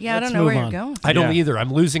on. Yeah, Let's I don't know where move you're on. going. I don't Yeah. either.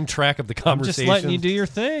 I'm losing track of the I'm conversation. just letting you do your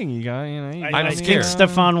thing. You got, I I'm think scared.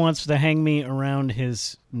 Stefan wants to hang me around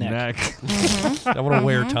his neck. I want to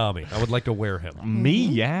wear Tommy. I would like to wear him.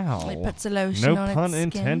 Meow. Like puts a lotion No on pun its skin.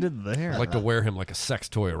 intended there. I'd like to wear him like a sex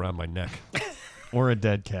toy around my neck. Or a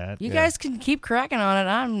dead cat. You guys can keep cracking on it.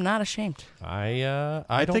 I'm not ashamed. I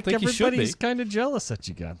don't think, you should be. everybody's kind of jealous that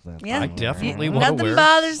you got that. Yeah. I definitely want to Nothing wear.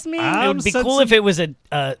 bothers me. It would be said cool some- if it was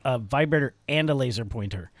a vibrator and a laser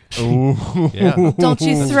pointer. Ooh. Yeah. Don't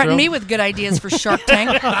you That's threaten true. me with good ideas for Shark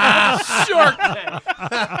Tank. Shark Tank.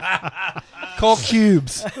 Call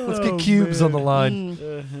Cubes. Let's get Cubes on the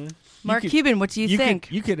line. Mark could- Cuban, what do you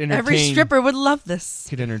think? You could Every entertain. stripper would love this.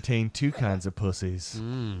 Could entertain two kinds of pussies. I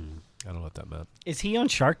don't know what that meant. Is he on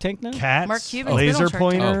Shark Tank now? Cats, Mark Cuban's been on laser Shark Tank.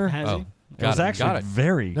 pointer. Has he? It was actually got it.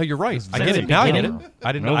 very. No, you're right. was I get very it now. I get it. beginning.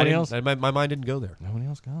 I didn't. Nobody I else? didn't. My mind didn't go there. Nobody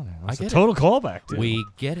else got it. I That's a get it. total callback, dude. We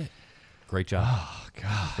get it. Great job. Oh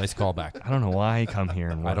God. Nice callback. I don't know why I come here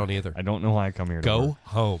and I work. don't either. I don't know why I come here. To Go work.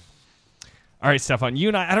 home. All right, Stefan. You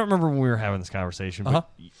and I don't remember when we were having this conversation, but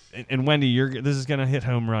and Wendy, this is gonna hit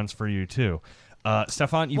home runs for you too.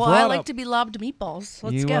 Stefan, you Well, brought I like up. to be lobbed meatballs.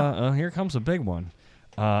 Let's you, go. here comes a big one.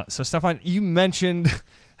 So, Stefan, you mentioned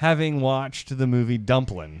having watched the movie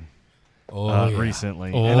Dumplin'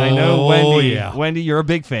 recently, and I know Wendy, you're a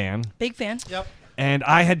big fan. Big fan. Yep. And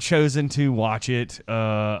I had chosen to watch it.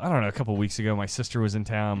 I don't know, a couple weeks ago. My sister was in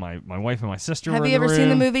town. My wife and my sister. Have were you in ever the seen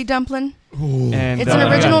the room. movie Dumplin'? And, It's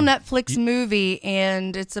an original yeah. Netflix movie,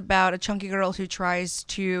 and it's about a chunky girl who tries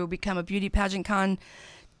to become a beauty pageant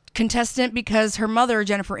contestant because her mother,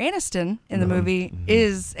 Jennifer Aniston, in the movie,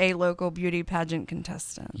 is a local beauty pageant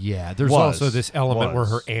contestant. Yeah, there's also this element where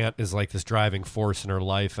her aunt is like this driving force in her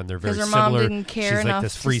life, and they're very her similar. mom didn't care She's enough like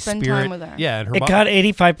this to free spend spirit. time with her. Yeah, and her It mom, got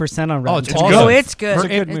 85% on Oh, Rotten it's Tomatoes. awesome. It's good. Her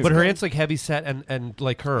aunt, It's but her good. aunt's like heavy set and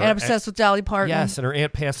like her. And obsessed with Dolly Parton. Yes, and her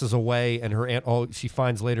aunt passes away, and her aunt. She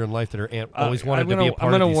finds later in life that her aunt always wanted to be a part I'm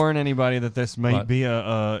of gonna these. warn anybody that this might What? be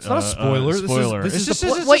a It's not a spoiler. This is- spoiler. this It's is just- the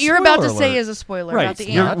it's pl- just What a you're about to spoiler say alert. is a spoiler Right. about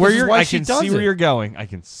the You're- aunt. where This is you're, why I she can does see where it. you're going. I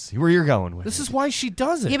can see where you're going with This it. is why she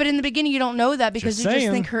does it. Yeah, but in the beginning you don't know that because Just you just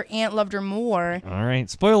saying. think her aunt loved her more. All right.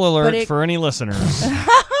 Spoiler alert it- for any listeners.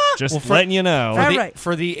 Just letting you know. All right.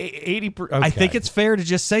 For the 80. I think it's fair to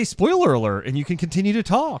just say spoiler alert, and you can continue to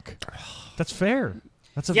talk. That's fair.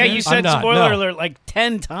 That's a Yeah, fair- you said not, spoiler no. alert like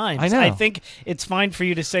 10 times. I know. I think it's fine for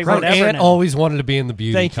you to say Her whatever aunt now. always wanted to be in the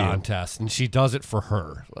beauty Thank you. contest, and she does it for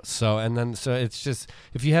her. So it's just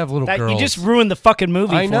if you have little That- girls, you just ruined the fucking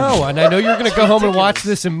movie I for know, me. and I know you're going to go home and watch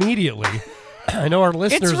this immediately. I know our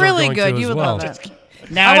listeners It's really are going good. to You as would well. love it.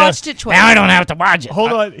 Now I don't- watched it twice. Now I don't have to watch it.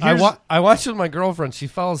 Hold on. I watched it with my girlfriend. She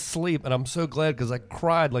fell asleep, and I'm so glad because I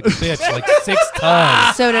cried like a bitch like 6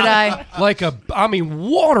 times. So did I.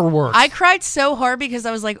 Waterworks. I cried so hard because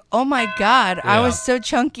I was like, oh my God, I Yeah. was so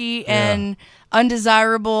chunky and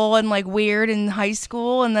undesirable and like weird in high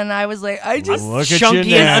school. And then I was like, I just. Look at Chunky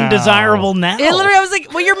you and now. undesirable now. It literally, I was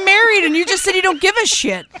like, well, you're married and you just said you don't give a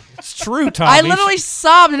shit. It's true, Tommy. I literally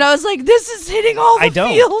sobbed and I was like, this is hitting all the I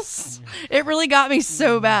don't. feels. It really got me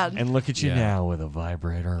so bad. And look at you Yeah. now with a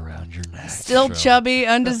vibrator around your neck. Still chubby,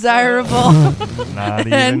 undesirable. Not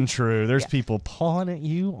even true. There's people pawing at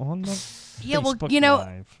you on the Yeah, well, Facebook you know,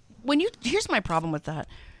 Live. here's my problem with that.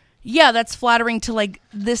 Yeah, that's flattering to like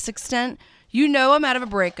this extent. You know, I'm out of a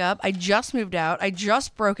breakup. I just moved out. I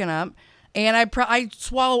just broken up, and I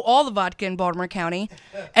swallow all the vodka in Baltimore County,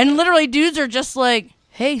 and literally dudes are just like,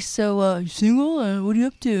 "Hey, so you single? What are you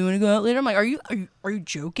up to? Want to go out later?" I'm like, "Are you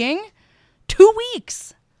joking? 2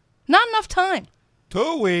 weeks, not enough time."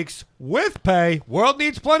 2 weeks with pay. World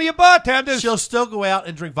needs plenty of bartenders. She'll still go out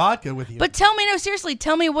and drink vodka with you. But tell me, no, seriously,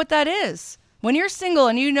 tell me what that is. When you're single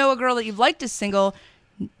and you know a girl that you've liked is single,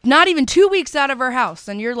 not even 2 weeks out of her house,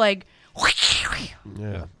 and you're like,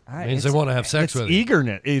 Yeah. Means they want to have sex with you.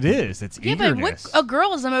 eagerness. It is. It's yeah, but eagerness. a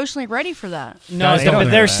girl is emotionally ready for that. No, Guys don't but know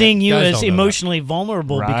they're that. seeing you Guys as don't know that. emotionally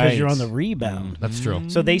vulnerable because you're Right. on the rebound. That's true.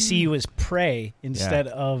 So they see you as prey instead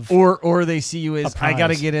of. or they see you as A I got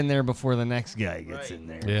to prize. get in there before the next guy gets in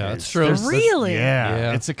there. Yeah, that's It's- true. there's- Really? Yeah,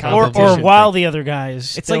 Yeah. it's a Or competition while thing. the other guy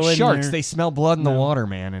is. It's still like in sharks. there. They smell blood in the water,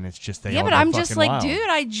 man, and it's just they. Yeah, all but go I'm just fucking like, wild. dude,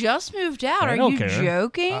 I just moved out. I Are don't you care.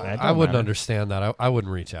 joking? That I don't wouldn't matter. understand that. I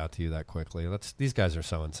wouldn't reach out to you that quickly. These guys are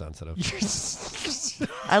so insensitive.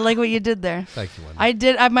 I like what you did there. Thank you, Wendy. I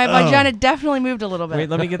did. My vagina definitely moved a little bit. Wait,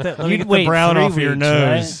 let me get that. Let me You'd get the wait brown 3 off your weeks,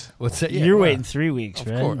 nose. What's that? You're well, waiting 3 weeks, Of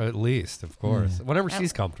right? course, at least, of course. Whenever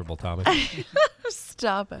she's comfortable, Tommy.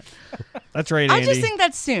 Stop it. That's right, I Andy. just think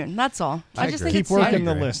that's soon. That's all. I just agree. think Keep it's working soon.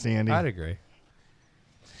 the agree. list, Andy. I'd agree.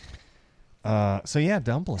 So yeah,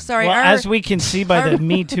 dumplings. Sorry. Well, our- as we can see by the our-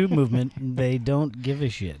 Me Too movement, they don't give a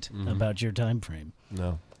shit about your time frame,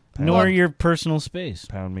 No. nor your personal space.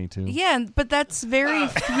 Pound me too. Yeah, but that's very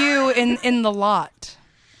few in the lot.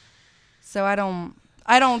 So I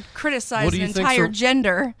don't criticize What do an you think entire so-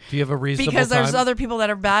 gender Do you have a reasonable because there's time? other people that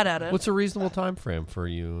are bad at it. What's a reasonable time frame for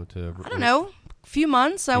you to? I don't know. Few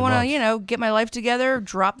months. I Few want months. to, get my life together,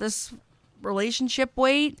 drop this relationship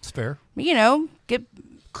weight, It's fair. get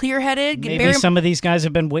clear-headed, Maybe bury, some of these guys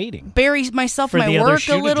have been waiting, bury myself for in the my other work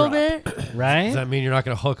shoe a to little drop. bit. right? Does that mean you're not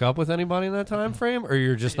going to hook up with anybody in that time frame, or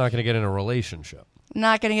you're just not going to get in a relationship?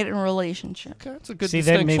 Not going to get in a relationship. Okay, that's a good See,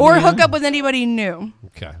 that distinction. maybe- Or hook up with anybody new.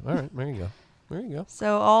 Okay, all right, there you go. There you go.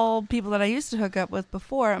 So all people that I used to hook up with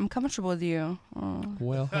before, I'm comfortable with you. Oh,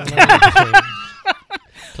 Well,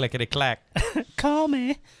 clickety clack. Call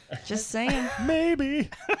me. just saying. Maybe.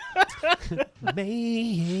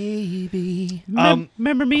 Maybe.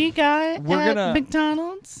 Remember me, guy? we're at gonna-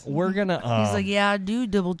 McDonald's. We're gonna. He's like, yeah, I do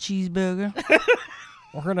double cheeseburger.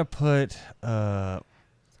 We're gonna put our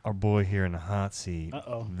boy here in the hot seat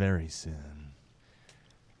Uh-oh. very soon.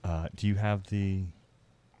 Do you have the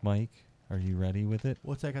mic? Are you ready with it?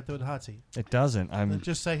 What's that got to do with the hot seat? It doesn't. Then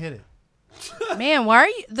just say hit it. Man, why are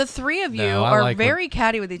you? The three of you No, I are like very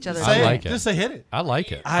catty with each other. I Say like it. Just say hit it. I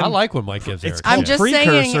like it. I I'm- like when Mike gives it's Eric. called I'm just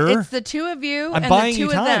Precursor. saying, it's the two of you I'm and buying the two you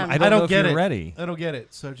of time. them. I don't know if get you're it. ready. I don't get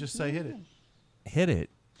it. So just say hit it. Hit it.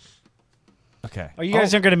 Okay. Oh, you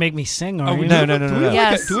guys aren't going to make me sing, are you? No. Do we have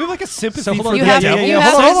Yes. do we have like a sympathy So hold for on. You the have, Yeah, you yeah.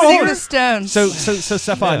 have Hold on, to hold sing on. the Stones. So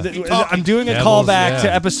Stefan, I'm doing a Yeah, callback yeah.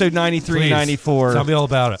 to episode 93, Please. 94. Tell me all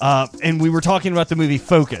about it. And we were talking about the movie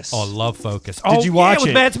Focus. Oh, I love Focus. Did you watch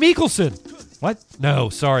with it? Mads Mikkelsen. What? No,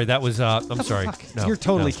 sorry, that was. I'm sorry. No, You're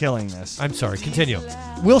totally no. killing this. I'm sorry. Continue.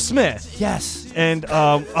 Will Smith. Yes. And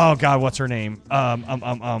oh God, what's her name? Oh,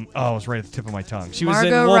 it was right at the tip of my tongue. She was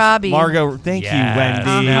in Margot Wolf. Robbie. Margot, thank you,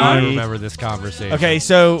 Wendy. Now I remember this conversation. Okay,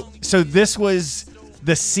 so this was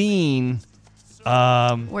the scene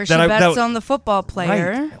Where she that bets on the football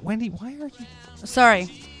player. Right. Wendy, why are you? Sorry.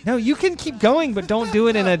 No, you can keep going, but don't do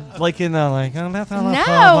it in a like. No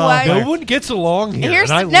one gets along here. Here's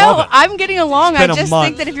and I no, love it. I'm getting along. It's I been a just month.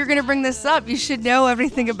 think that if you're going to bring this up, you should know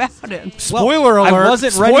everything about it. Spoiler alert! I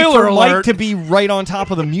wasn't ready Spoiler for Mike alert! to be right on top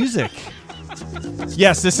of the music.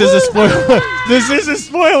 Yes, this is a spoiler. This is a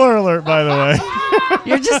spoiler alert, by the way.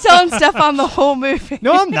 You're just telling stuff on the whole movie.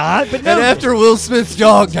 No, I'm not. But no. And after Will Smith's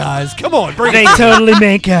dog dies, come on, bring They it. totally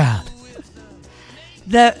make out.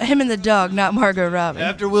 Him and the dog, not Margot Robbie.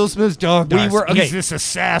 After Will Smith's dog dies, were- okay. he's this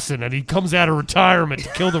assassin, and he comes out of retirement to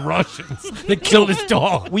kill the Russians that killed his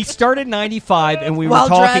dog. We started 95, and we were while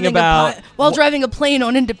talking driving about while driving a plane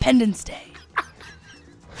on Independence Day.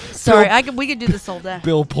 Sorry, we could do this all day.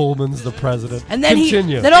 Bill Pullman's the president. And then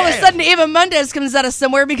Continue. then all of a sudden Eva Mendes comes out of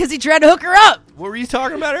somewhere because he tried to hook her up. What were you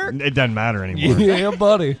talking about, Eric? it doesn't matter anymore. Yeah,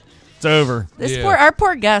 buddy. It's over. This Yeah. our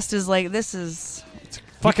poor guest is like, this is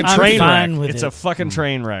Fucking I'm train fine wreck. with It's it. a fucking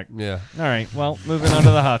train wreck. Yeah. All right. Well, moving on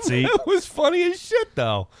to the hot seat. It was funny as shit,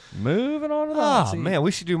 though. Moving on to the hot Oh, seat. man,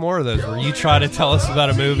 we should do more of those where you try to tell us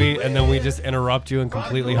about a movie and then we just interrupt you and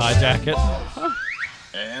completely hijack it.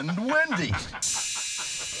 And Wendy.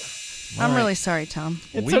 I'm really sorry, Tom.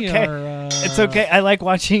 It's We okay. are, It's okay. I like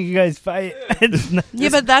watching you guys fight. It's not- Yeah,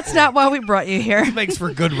 but that's not why we brought you here. Makes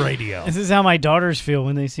for good radio. this is how my daughters feel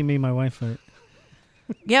when they see me and my wife fight.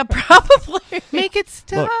 Yeah, probably. Make it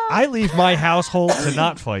stop. Look, I leave my household to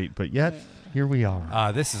not fight, but yet here we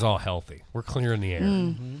are. This is all healthy. We're clearing the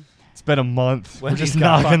air. It's been a month. We're Wendy's just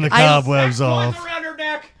got knocking the fucking- cobwebs off. Around her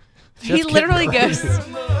neck. He literally goes,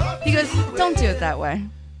 don't do it that way.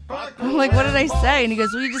 I'm like, what did I say? And he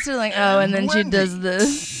goes, well, you just did like, oh, and then she does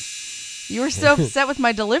this. You were so upset with my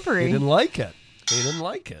He delivery. didn't like it. He didn't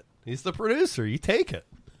like it. He's the producer. You take it.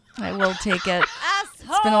 I will take it.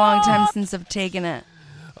 It's been a long time since I've taken it.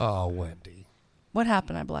 Oh, Wendy. What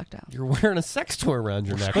happened? I blacked out. You're wearing a sex toy around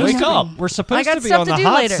your neck. I Wake know. up. We're I supposed got to be stuff on to the do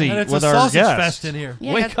hot later. seat And it's with a our sausage guest. fest in here.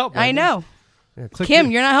 Yeah, Wake up, I Wendy. know. Yeah, click Kim,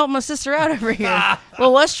 your, you're not helping my sister out over here. A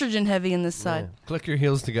little estrogen heavy in this side. click your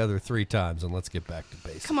heels together 3 times and let's get back to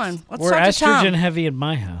basics. Come on, let's We're talk to estrogen Tom. heavy in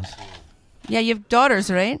my house. Yeah, you have daughters,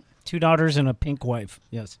 right? 2 daughters and a pink wife.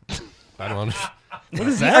 Yes. I don't understand. What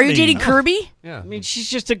does that Are you mean? dating Kirby? Yeah. I mean, she's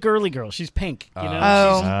just a girly girl. She's pink. You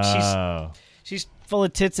know. Oh. She's full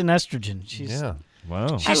of tits and estrogen. She's Yeah.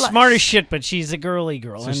 Wow. she's I li- smart as shit, but she's a girly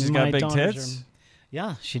girl. So and she's my got big daughters tits? are-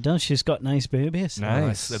 yeah, she does. She's got nice boobies.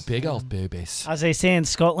 Nice. The big old boobies. As they say in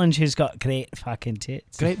Scotland, she's got great fucking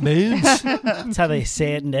tits. Great moons. That's how they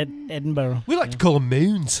say it in Edinburgh. We like to call them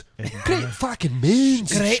moons. Great fucking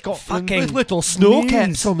moons. Great Scotland. fucking With little snow moons.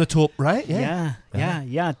 caps on the top, right? Yeah.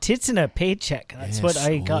 Tits and a paycheck. That's Yeah, what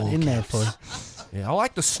I got in there for. Yeah, I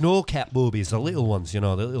like the snow cap boobies, the little ones, you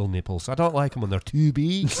know, the little nipples. I don't like them when they're too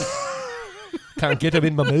big. Can't get them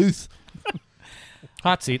in my mouth.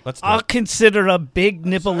 Hot seat, let's do I'll it. consider a big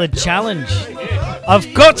nipple a challenge.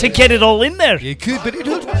 I've got to get it all in there. You could, but it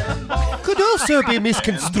could also be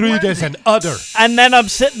misconstrued as an udder. And then I'm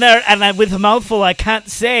sitting there and with a mouthful I can't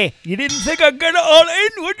say. You didn't think I'd get it all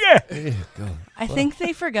in, would you? I think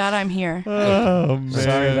they forgot I'm here. Oh, man.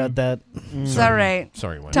 Sorry about that. Is that right?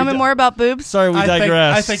 Sorry, Wendy. Tell me more about boobs. Sorry, we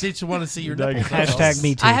digress. I think they just want to see your nipples. Hashtag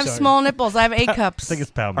me too. I have sorry. small nipples. I have A I cups. think it's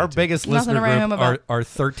pound. Our biggest Nothing listener to write home group about. are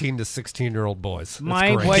 13 to 16-year-old boys. That's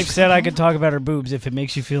My great. wife said I could talk about her boobs if it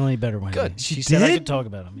makes you feel any better, Wendy. Good. She said I did? could talk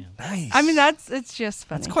about them. Yeah. Nice. I mean, it's just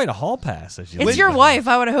funny. That's quite a hall pass. As you It's leave your it. wife.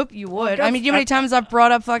 I would hope you would. got- I mean, do you know how many times I've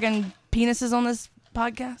brought up fucking penises on this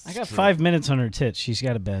podcast? I got 5 minutes on her tits. She's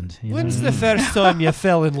got to bend. You know? When's the first time you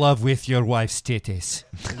fell in love with your wife's titties?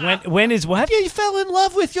 When is what? You fell in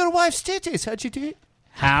love with your wife's titties. How'd you do it?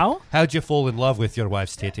 How? How'd you fall in love with your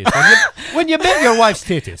wife's titties? When you met your wife's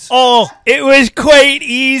titties? Oh, it was quite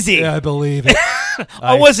easy. Yeah, I believe it.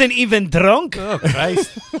 I wasn't even drunk. Oh,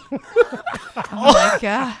 Christ. Oh my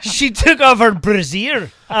god. She took off her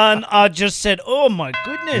brassiere, and I just said, "Oh my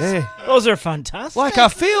goodness, Yeah. those are fantastic." Like a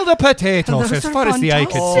field of potatoes, Those as are far as the eye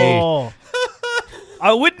could see. Oh.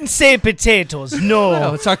 I wouldn't say potatoes, no.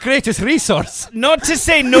 Well, it's our greatest resource. Not to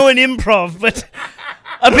say no in improv, but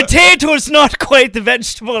A potato is not quite the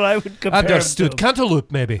vegetable I would compare Understood. him to.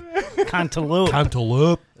 Cantaloupe, maybe. Cantaloupe.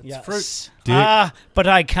 Cantaloupe. Yes. Fruit. But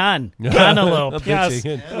I can. Cantaloupe. I bet Yes. you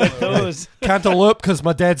can. With those. Cantaloupe because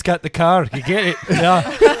my dad's got the car. You get it? Yeah.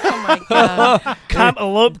 Oh my god.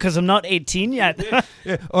 Cantaloupe because I'm not 18 yet.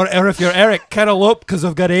 or if you're Eric, cantaloupe because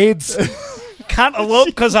I've got AIDS. Cantaloupe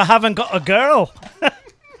because I haven't got a girl.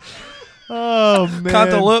 Oh man.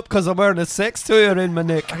 Cantaloupe because I'm wearing a sex toy in my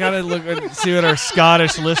neck. I gotta look and see what our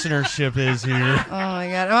Scottish listenership is here. Oh my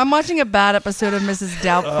god. I'm watching a bad episode of Mrs.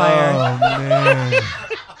 Doubtfire. Oh man.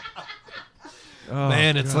 Oh,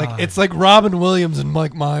 Man, it's God. like Robin Williams and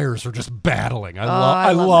Mike Myers are just battling. I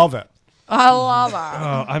love love it. I love her.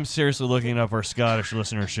 Oh, I'm seriously looking up our Scottish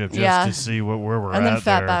listenership just Yeah. to see where we're And at. then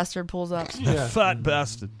Fat there. Bastard pulls up. Fat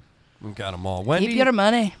bastard. We got them all. Wendy, Keep your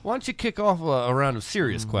money. why don't you kick off a round of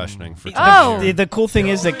serious questioning for today? Oh. The cool thing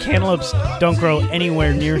is that cantaloupes don't grow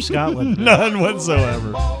anywhere near Scotland. None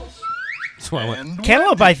whatsoever. That's why I went And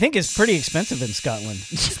Cantaloupe, Wendy. I think, is pretty expensive in Scotland.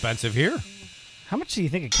 expensive here. How much do you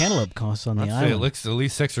think a cantaloupe costs on the I'd say island? it looks at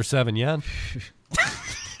least 6 or 7 yen,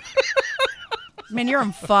 Man, you're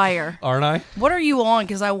on fire. aren't I? What are you on?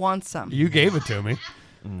 Because I want some. You gave it to me.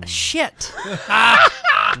 Shit.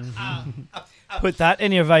 Put that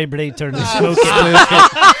in your vibrator and smoke it.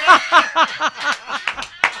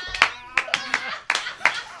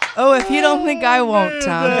 Oh, if you don't think I won't,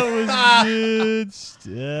 Tom. That was good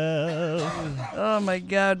stuff. Oh my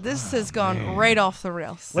god. This has gone right off the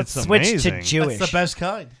rails. Let's That's switch amazing. to That's Jewish. the best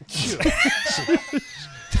kind.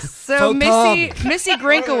 So Missy Tom. Missy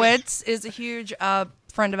Grinkowitz is a huge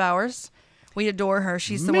friend of ours. We adore her.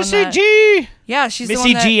 She's the Missy one that G. Yeah, she's the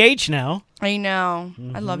Missy one that GH now. I know.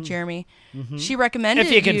 I love Jeremy. She recommended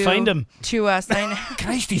If you can find him. to us. I know.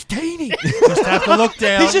 Christ, he's tiny. Just have to look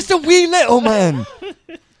down. He's just a wee little man.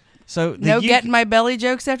 So the No U- getting my belly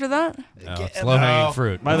jokes after that? No, it's low-hanging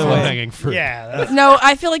fruit. By the It's way- low-hanging fruit. Yeah. No,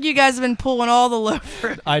 I feel like you guys have been pulling all the low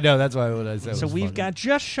fruit. I know. That's why what I said. So was we've funny. got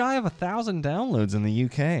just shy of 1,000 downloads in the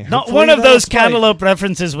UK. Not Hopefully one of those that's right. cantaloupe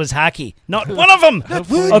references was hacky. Not one of them.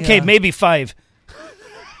 Hopefully, Okay, maybe 5.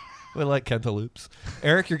 We like cantaloupes.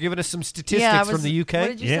 Eric, you're giving us some statistics Yeah, I was- from the UK. what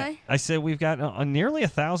did you Yeah, say? I said we've got nearly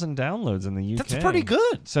 1,000 downloads in the UK. That's pretty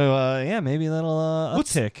good. So yeah, maybe that'll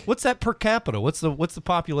uptick. What's that per capita? What's the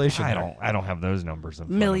population? I there? don't have those numbers. In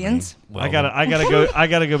front of Millions. me. I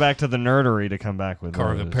gotta go back to the nerdery to come back with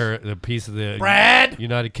Carve those. a piece of the Brad!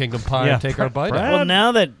 United Kingdom pie Yeah, and take our bite. Brad. out. Well,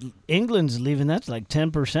 now that England's leaving, that's like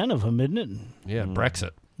 10% of them, isn't it? Yeah,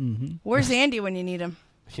 Brexit. Where's Andy when you need him?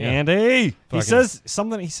 Yeah. Andy, he Fucking- said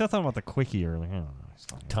something about the quickie earlier. I don't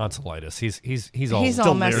know. Tonsillitis. He's all He's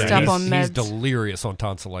all messed delirious. up on He's meds. delirious on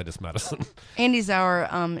tonsillitis medicine. Andy's our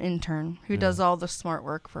intern who does all the smart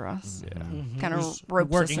work for us. Yeah. Kind of ropes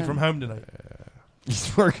Working us in. from home tonight.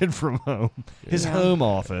 He's working from home. His Yeah. home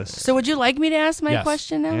office. So would you like me to ask my Yes.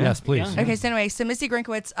 question now? Yes, please. Okay, so anyway, so Missy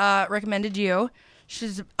Grinkowitz recommended you.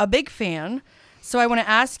 She's a big fan. So I want to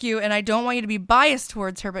ask you, and I don't want you to be biased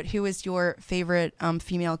towards her, but who is your favorite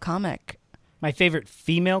female comic? My favorite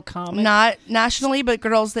female comic? Not nationally, but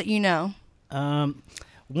girls that you know.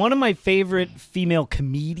 One of my favorite female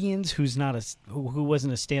comedians who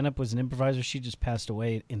wasn't a stand-up, was an improviser. She just passed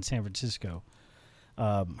away in San Francisco.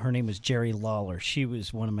 Her name was Jerry Lawler. She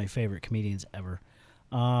was one of my favorite comedians ever.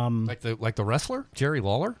 Like the wrestler Jerry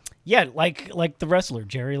Lawler. Yeah, like the wrestler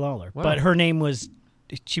Jerry Lawler. Wow. But her name was,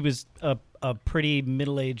 she was a pretty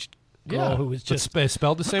middle-aged girl who was just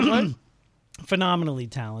spelled the same way. phenomenally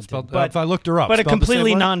talented. But if I looked her up, but a spelled the same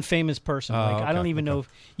completely way? non-famous person. Oh, I don't okay, even know if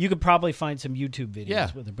you could probably find some YouTube videos Yeah.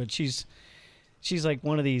 with her. But she's like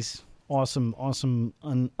one of these awesome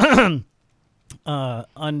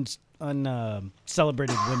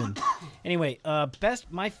celebrated women. Anyway,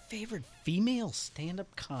 my favorite female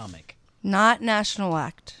stand-up comic. Not national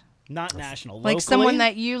act. Not national. Like Locally? someone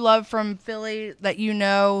that you love from Philly that you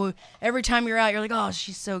know every time you're out, you're like, oh,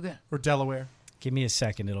 she's so good. Or Delaware. Give me a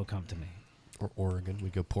second, it'll come to me. Or Oregon. We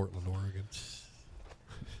go Portland, Oregon.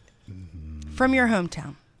 From your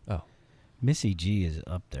hometown. Oh, Missy G is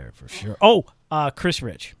up there for sure. Oh, Chris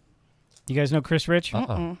Rich. You guys know Chris Rich?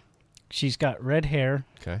 She's got red hair.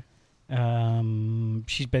 okay.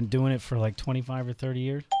 She's been doing it for like 25 or 30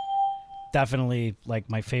 years. Definitely like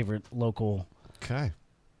my favorite local Okay.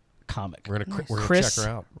 comic. We're gonna Chris check her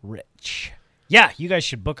out. Rich. Yeah, you guys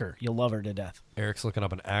should book her. You'll love her to death. Eric's looking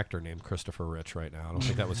up an actor named Christopher Rich right now. I don't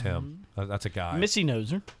think that was him. That's a guy. Missy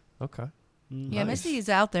knows her. Okay. Yeah, Missy's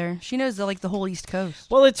out there. She knows the whole East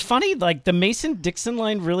Coast. Well, it's funny. Like the Mason-Dixon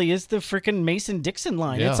line really is the freaking Mason-Dixon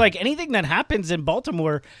line. Yeah. It's like anything that happens in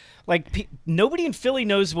Baltimore. Like nobody in Philly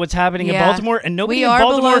knows what's happening in Yeah. Baltimore, and nobody We in are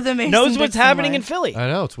Baltimore below the knows what's Mason-Dixon happening line. in Philly. I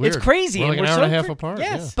know, it's weird. It's crazy. We're like and an hour so and a half cra- apart.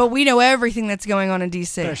 Yes. But we know everything that's going on in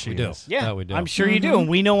D.C. We do. Yeah, That we do. I'm sure you do, and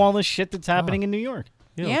we know all the shit that's happening in New York.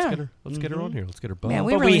 Yeah, Yeah. let's get her on here. Let's get her bone. Man,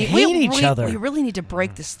 But we hate each other. We really need to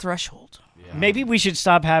break this threshold. Maybe we should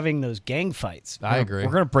stop having those gang fights. I agree.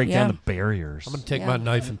 We're gonna break Yeah. down the barriers. I'm gonna take Yeah. my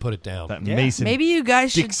knife and put it down. that Yeah. Mason. Maybe you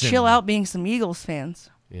guys should Dixon. chill out being some Eagles fans.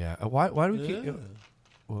 Yeah. Why do we keep?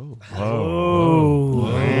 Whoa. Oh,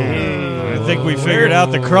 I think we figured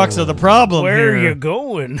out the crux of the problem. where are here. you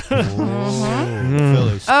going?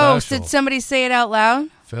 Philly special. Oh, did somebody say it out loud?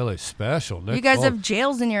 Philly special. Nick You guys Foles. have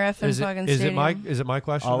jails in your effing Is fucking it stadium. my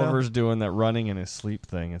question? now? Oliver's doing that running in his sleep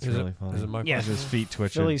thing. It's Is it- really funny. is it my Yeah. With his feet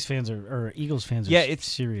twitching. Phillies fans or Eagles fans are Yeah, it's-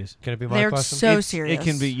 serious. Can it be my They're question? so It's- serious. It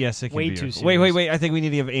can be. Yes, it can Way be. too Wait. serious. I think we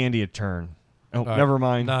need to give Andy a turn. Oh, right. never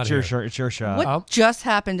mind. Not It's your here. shot. It's your shot. What just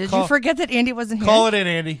happened? Did Call- you forget that Andy wasn't here? Call it in,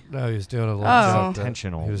 Andy. No, he was doing a little Oh. joke.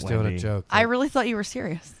 Intentional, He was doing a Wendy. joke. I really thought you were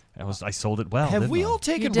serious. I sold it well. Have didn't we I? all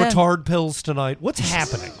taken You did. retard pills tonight? What's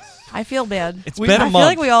happening? I feel bad. It's been a I month. feel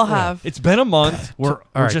like we all have. It's been a month. We're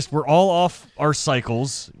right. we're all off our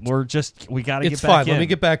cycles. We got to get It's back fine. in. Let me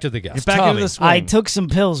get back to the guest. Get back Tommy. into the swing. I took some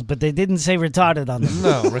pills, but they didn't say retarded on them.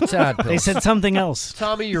 No, retard pills. They said something else.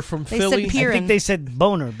 Tommy, you're from They Philly. said I think they said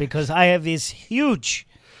boner because I have this huge.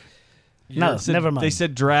 No, Said- never mind. They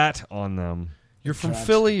said drat on them. You're from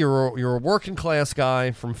Philly. You're a working class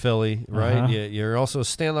guy from Philly, right? Uh-huh. You're also a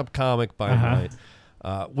stand-up comic by night.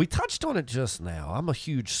 We touched on it just now. I'm a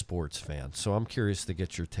huge sports fan, so I'm curious to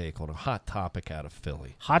get your take on a hot topic out of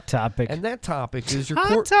Philly. Hot topic. And that topic is your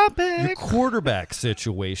Hot topic. your quarterback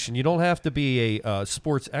situation. You don't have to be a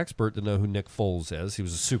sports expert to know who Nick Foles is. He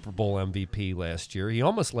was a Super Bowl MVP last year. He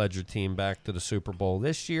almost led your team back to the Super Bowl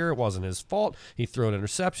this year. It wasn't his fault. He threw an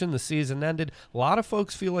interception. The season ended. A lot of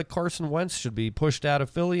folks feel like Carson Wentz should be pushed out of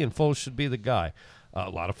Philly and Foles should be the guy. A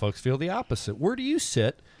lot of folks feel the opposite. Where do you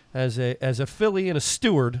sit as a Philly and a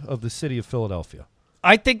steward of the city of Philadelphia?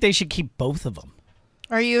 I think they should keep both of them.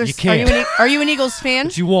 Are you can't. are you an Eagles fan?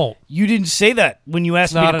 But you won't. You didn't say that when you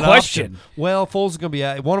asked It's not me an the question. option. Well, Foles is going to be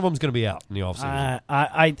out. One of them's going to be out in the offseason.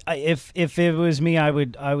 If it was me, I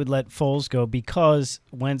would let Foles go because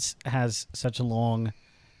Wentz has such a long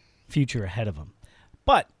future ahead of him.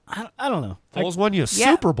 But I don't know. Foles won you a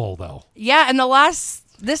Yeah. Super Bowl, though. Yeah, and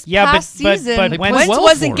this Yeah, past but season, Wentz- Wentz well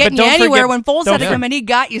wasn't for him. getting But you don't anywhere forget- when Foles don't had to forget- come and he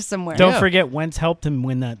got you somewhere. Don't Yeah. forget, Wentz helped him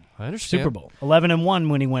win that I understand. Super Bowl. 11-1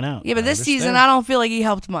 when he went out. Yeah, but this understand. season I don't feel like he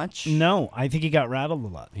helped much. No, I think he got rattled a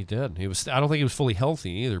lot. He did. He was. I don't think he was fully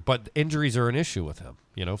healthy either. But injuries are an issue with him.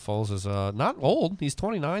 You know, Foles is not old. He's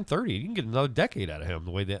 29, 30. You can get another decade out of him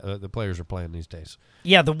the way the players are playing these days.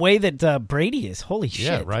 Yeah, the way that Brady is, holy shit.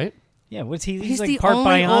 Yeah, right. Yeah, what's he? He's like the part only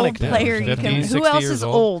bionic old now. player you 50, can. Who 60 else years is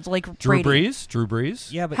old. old like Drew Brady?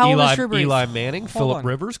 Brees. Yeah, but How old is Eli, Drew Brees? Eli Manning, Phillip on.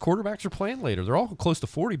 Rivers. Quarterbacks are playing later. They're all close to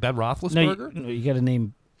 40. Ben No, Roethlisberger. you got to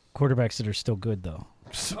name quarterbacks that are still good though.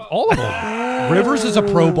 All of them. Rivers is a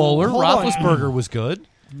Pro Bowler. Hold on. Roethlisberger was good.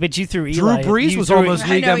 But you threw Drew Eli. Brees you was threw- almost I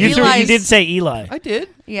league know, MVP. You Eli's- did say Eli. I did.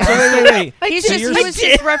 Yeah, wait. he's So just you're- he was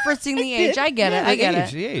just referencing the age. I get it. I get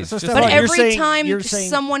it. The age. So Just Stefan, But like- you're every saying- time you're saying-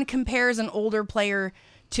 someone compares an older player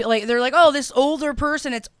to they're like, oh, this older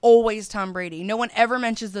person, it's always Tom Brady. No one ever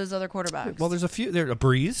mentions those other quarterbacks. Well, there's a few. There,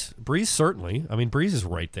 Breeze certainly. I mean, Breeze is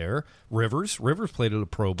right there. Rivers played at a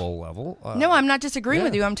Pro Bowl level. no, I'm not disagreeing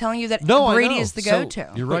with you. I'm telling you that No, I Brady know. is the So, go-to.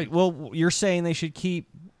 You're right. Well, you're saying they should keep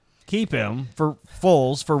him for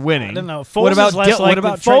Foles for winning. I don't know. Foles What about is less what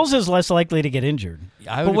about Foles is less likely to get injured.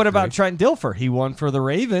 I But would what about agree. Trent Dilfer? He won for the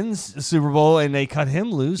Ravens Super Bowl, and they cut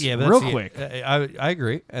him loose Yeah, but real that's- quick. I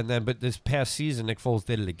agree. And then, but this past season, Nick Foles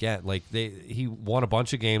did it again. Like he won a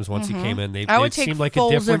bunch of games once he came in. I would it take seemed like Foles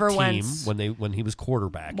a different over team Wentz. when he was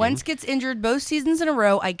quarterbacking. Wentz gets injured both seasons in a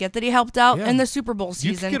row. I get that he helped out Yeah. in the Super Bowl You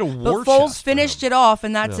could season, get a war but Foles chest for finished him. it off,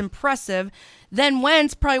 and that's Yeah. impressive. Then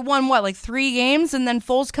Wentz probably won like 3 games, and then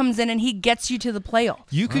Foles comes in and he gets you to the playoffs.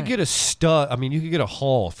 You could get a stud. I mean, you could get a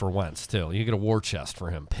haul for Wentz too. You could get a war chest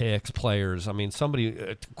for him, picks, players. I mean,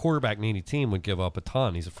 a quarterback needy team would give up a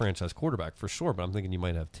ton. He's a franchise quarterback for sure, but I'm thinking you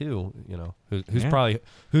might have two. You know, who's Yeah. probably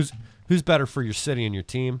who's better for your city and your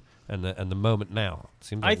team and the moment now.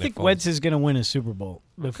 Seems like I Nick think Foles. Wentz is going to win a Super Bowl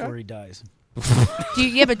before he dies. Do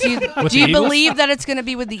you the believe Eagles? that it's going to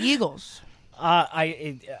be with the Eagles?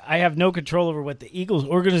 I have no control over what the Eagles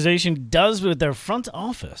organization does with their front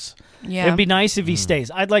office. Yeah. It'd be nice if he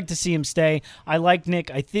stays. I'd like to see him stay. I like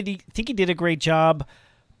Nick. I think he did a great job,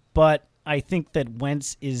 but I think that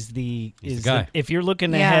Wentz is the guy. if you're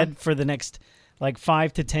looking ahead for the next like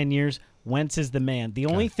 5 to 10 years, Wentz is the man. The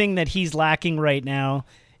only thing that he's lacking right now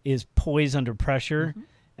is poise under pressure.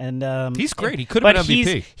 And he's great. He could have been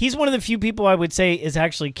MVP. He's one of the few people I would say is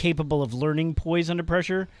actually capable of learning poise under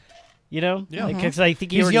pressure. You know, because I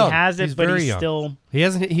think he already has it, but he's still he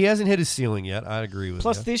hasn't hit his ceiling yet. I agree with you.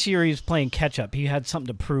 Plus, this year he was playing catch up. He had something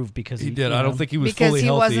to prove because he did. I don't think he was because fully he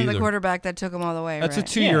healthy wasn't either. the quarterback that took him all the way. That's right?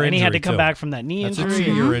 a 2-year injury, and he had to come too. back from that knee injury. That's a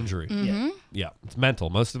 2-year injury. Yeah, it's mental.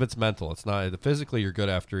 Most of it's mental. It's not physically. You're good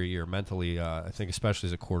after a year. Mentally, I think, especially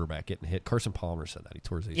as a quarterback, getting hit. Carson Palmer said that he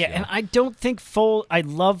tore his ACL. Yeah, and I don't think I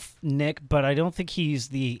love Nick, but I don't think he's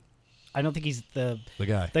the guy,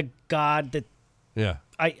 the god that. Yeah.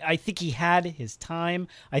 I think he had his time.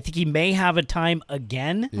 I think he may have a time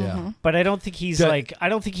again. Yeah. But I don't think he's like.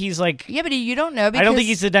 Yeah, but you don't know. Because I don't think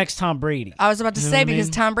he's the next Tom Brady. I was about to You know say what I because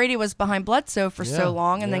mean? Tom Brady was behind Bledsoe for so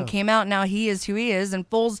long, and then came out. Now he is who he is, and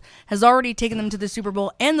Foles has already taken them to the Super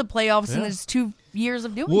Bowl and the playoffs in his 2 years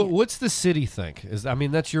of doing it. What's the city think?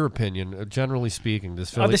 That's your opinion. Generally speaking,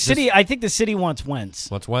 does Philly? The city. I think the city wants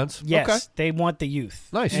Wentz. Wants Wentz? Yes, Okay. they want the youth.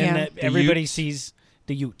 Nice. And everybody sees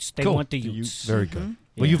the youths. They want the youths. Very good.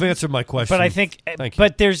 Well, you've answered my question. But I think, Thank you.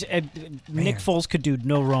 but there's Nick Foles could do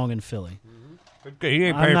no wrong in Philly.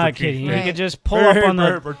 I'm not kidding. He could just pull up on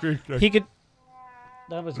the. He could.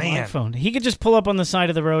 That was my phone. He could just pull up on the side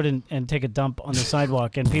of the road and take a dump on the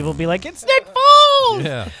sidewalk, and people would be like, "It's Nick Foles!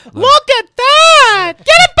 Yeah. Look at that!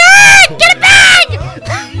 Get it back! Get it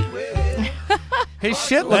back!" His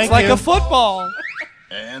shit looks like a football.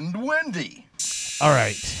 And Wendy. All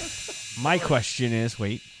right. My question is,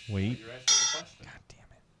 wait. God damn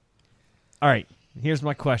it. All right. Here's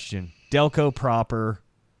my question. Delco proper.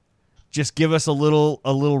 Just give us a little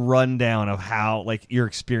rundown of how, like, your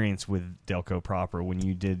experience with Delco proper when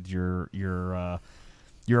you did your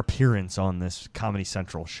appearance on this Comedy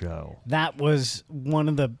Central show. That was one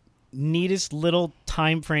of the neatest little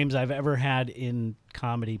time frames I've ever had in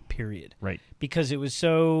comedy, period. Right. Because it was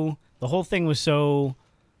the whole thing was so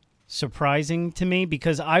surprising to me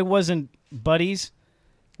because I wasn't buddies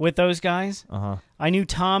with those guys. Uh-huh. I knew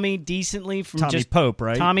Tommy decently from Tommy Pope,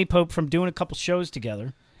 right? Tommy Pope from doing a couple shows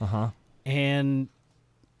together. Uh-huh. And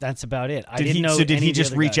that's about it. I Did didn't he, know so did any he of the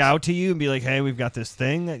just other reach guys. out to you and be like, hey, we've got this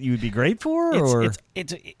thing that you would be great for?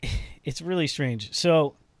 It's really strange.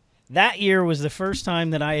 So that year was the first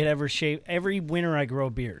time that I had ever shaved. Every winter I grow a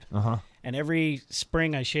beard. Uh-huh. And every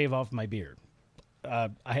spring I shave off my beard.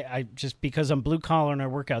 I just because I'm blue collar and I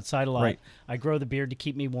work outside a lot, Right. I grow the beard to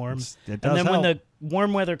keep me warm. It And does then when help. the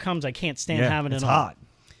warm weather comes, I can't stand having it's it on. hot.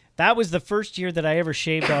 That was the first year that I ever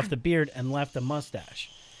shaved off the beard and left a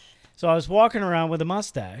mustache. So I was walking around with a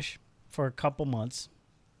mustache for a couple months,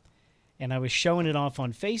 and I was showing it off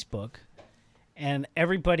on Facebook, and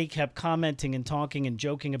everybody kept commenting and talking and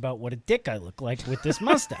joking about what a dick I look like with this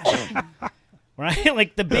mustache. Right?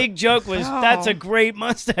 Like the big joke was, that's a great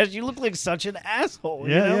mustache. You look like such an asshole.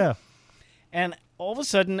 Yeah, you know? yeah. And all of a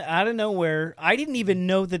sudden, out of nowhere, I didn't even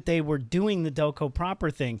know that they were doing the Delco proper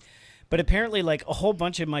thing. But apparently, like, a whole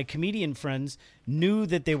bunch of my comedian friends knew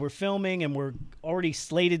that they were filming and were already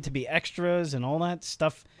slated to be extras and all that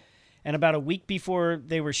stuff. And about a week before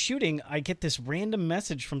they were shooting, I get this random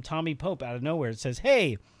message from Tommy Pope out of nowhere. It says,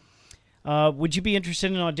 hey, would you be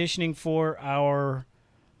interested in auditioning for our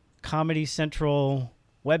Comedy Central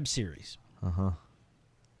web series? Uh-huh.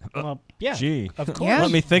 Well, yeah, Gee. of course. Yeah.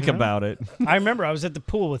 Let me think You know? about it. I remember I was at the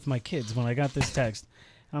pool with my kids when I got this text.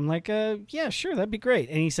 I'm like, yeah, sure, that'd be great.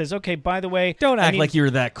 And he says, okay, by the way, Don't act like you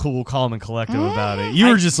were that cool, calm, and collective about it. You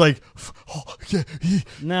were just like,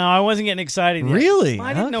 No, I wasn't getting excited yet. Really?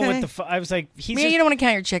 I didn't know Okay. what I was like, he's Man, just, you don't want to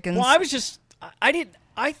count your chickens. well, I was just,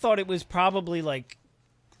 I thought it was probably like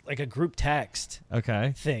a group text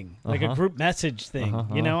okay. thing, like a group message thing.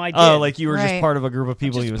 You know, I did. Oh, like you were just Right. part of a group of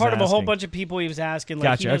people just he was part of a whole asking. bunch of people he was asking. Like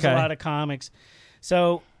Gotcha, he knows okay. a lot of comics.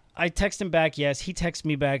 So I text him back, yes. He texts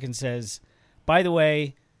me back and says, by the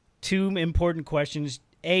way, 2 important questions.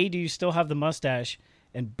 A, do you still have the mustache?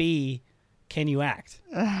 And B, can you act?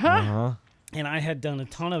 Uh-huh. And I had done a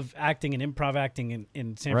ton of acting and improv acting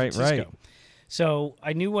in San Right, Francisco. right. So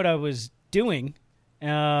I knew what I was doing.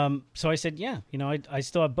 So I said, yeah, you know, I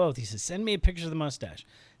still have both. He says, send me a picture of the mustache.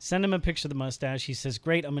 Send him a picture of the mustache. He says,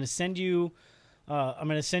 great, I'm going to send you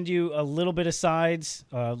a little bit of sides,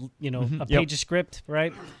 you know, a page of script,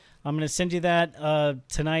 right? I'm going to send you that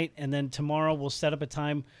tonight, and then tomorrow we'll set up a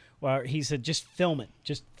time where he said, just film it.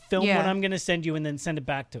 Just film what I'm going to send you and then send it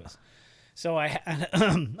back to us. So I had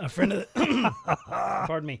a friend of the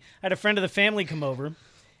pardon me. I had a friend of the family come over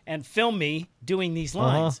and film me doing these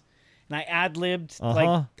lines. and I ad-libbed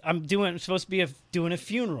like I'm supposed to be doing a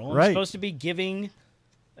funeral. Right. I'm supposed to be giving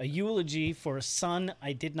a eulogy for a son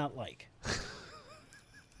I did not like.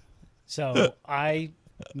 So I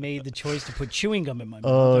made the choice to put chewing gum in my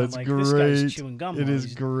mouth. Oh, I'm it's like, great. this guy's chewing gum. It while is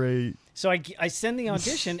he's- great. So I send the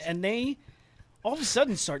audition, and they all of a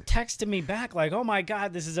sudden start texting me back like, "Oh my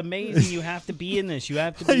God, this is amazing! You have to be in this. You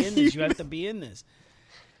have to be in this. You have to be in this."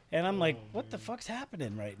 And I'm like, "What the fuck's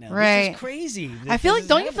happening right now? Right. This is crazy." I feel like,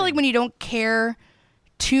 don't you feel like when you don't care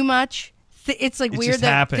too much, it's like It weird just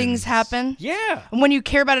that happens. things happen? Yeah. And when you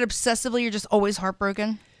care about it obsessively, you're just always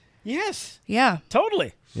heartbroken? Yes. Yeah.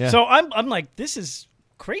 Totally. Yeah. So I'm like, this is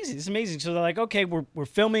crazy. This is amazing. So they're like, okay, we're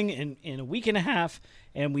filming in a week and a half,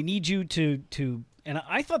 and we need you to. And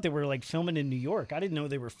I thought they were like filming in New York. I didn't know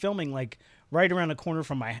they were filming like right around the corner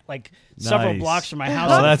from my several Nice. blocks from my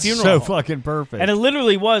house. Oh, at the that's funeral so home. fucking perfect. And it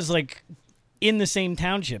literally was like in the same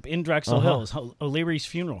township in Drexel Uh-huh. Hills, O'Leary's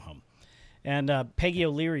funeral home. And Peggy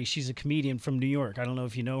O'Leary, she's a comedian from New York. I don't know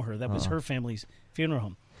if you know her. That was her family's funeral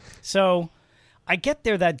home. So I get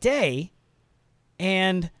there that day,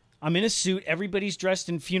 and I'm in a suit. Everybody's dressed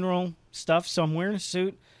in funeral stuff, so I'm wearing a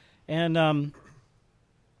suit. And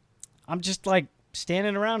I'm just like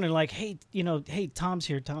standing around and like, hey, hey, Tom's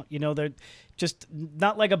here. Tom, they're just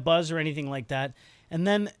not like a buzz or anything like that. And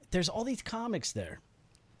then there's all these comics there.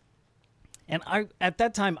 And at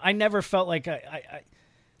that time, I never felt like I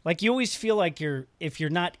like, you always feel like if you're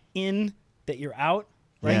not in, that you're out,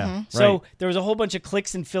 right? Yeah, Mhm. So right. there was a whole bunch of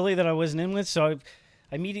cliques in Philly that I wasn't in with. So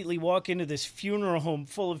I immediately walk into this funeral home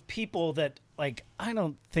full of people that like I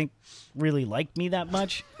don't think really like me that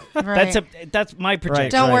much. Right. That's my projection.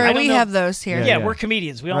 Don't worry, I don't we know- have those here. Yeah, we're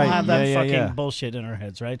comedians. We all Right. have that Yeah, fucking yeah. bullshit in our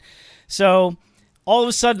heads, right? So all of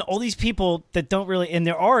a sudden, all these people that don't really, and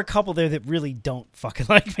there are a couple there that really don't fucking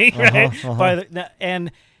like me, right?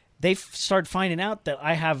 And they start finding out that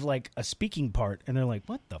I have like a speaking part, and they're like,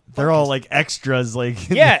 "What the?" fuck They're all is-" like extras, like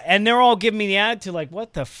yeah, and they're all giving me the attitude, like,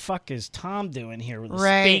 "What the fuck is Tom doing here with a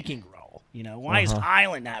Right. speaking role? Why is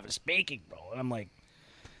Highland have a speaking role?" And I'm like,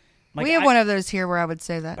 we have one of those here where I would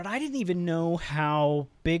say that. but I didn't even know how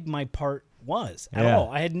big my part was at Yeah.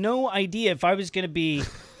 all. I had no idea if I was going to be,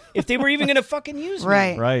 if they were even going to fucking use me.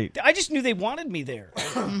 Right. right. I just knew they wanted me there.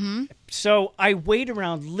 So I wait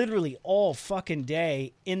around literally all fucking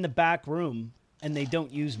day in the back room, and they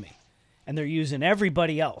don't use me. And they're using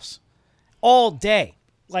everybody else all day,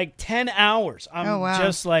 like 10 hours. I'm Oh, wow.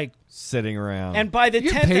 just like, Sitting around. and by the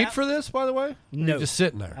You 10th paid hou- for this, by the way? Or No. you're just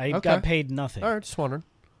sitting there. I okay. got paid nothing. All right, just wondering.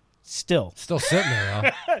 Still. Still sitting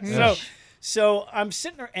there, huh? So I'm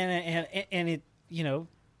sitting there, and it,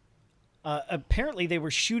 apparently they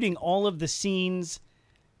were shooting all of the scenes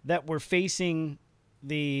that were facing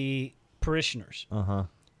the parishioners. Uh-huh.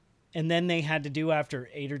 And then they had to do, after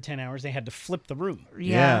 8 or 10 hours, they had to flip the room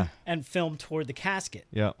Yeah. and film toward the casket.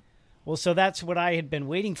 Yeah. Well, so that's what I had been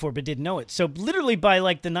waiting for, but didn't know it. So literally by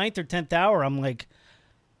like the 9th or 10th hour, I'm like,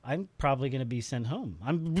 I'm probably going to be sent home.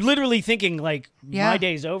 I'm literally thinking like, Yeah. my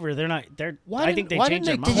day's over. I think they why changed didn't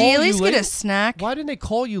their they mind. Did call you at least get later? a snack? Why didn't they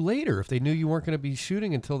call you later if they knew you weren't going to be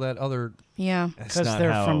shooting until that other? Yeah. That's Because not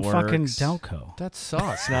they're how from it fucking works. Delco. That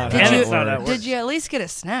sucks. not Did how you- it works. Did you at least get a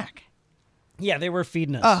snack? Yeah, they were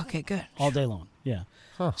feeding us. Oh, okay, good. All day long. Yeah.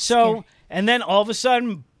 Huh. So, and then all of a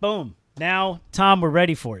sudden, boom. Now, Tom, we're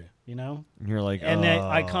ready for you, And you're like, And then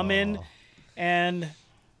I come in and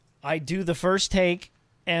I do the first take.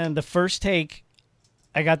 And the first take,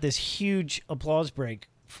 I got this huge applause break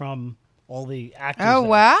from all the actors. Oh, there.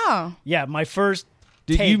 wow. Yeah, my first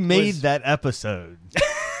Dude, take you made was- that episode.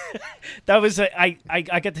 That was I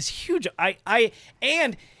got this huge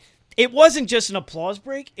and it wasn't just an applause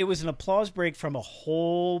break. It was an applause break from a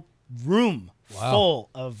whole room full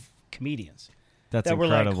of comedians. That's that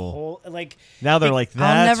incredible. Were like Now they're they- like, that's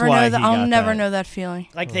I'll never why know that. he I'll got never that. know that feeling.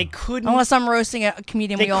 like they couldn't Unless I'm roasting a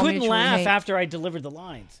comedian they we all couldn't mutually laugh hate. after I delivered the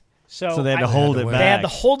lines. So So they had to I- hold it They back. They had to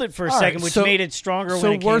hold it for a All right, second, which so- made it stronger So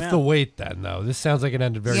when it came worth out. the wait then, though. This sounds like it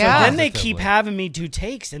ended very. Yeah. Then they positively. keep having me do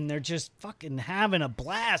takes, and they're just fucking having a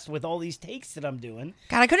blast with all these takes that I'm doing.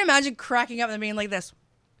 God, I couldn't imagine cracking up and being like this.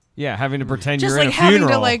 Yeah, having to pretend Just you're like in a having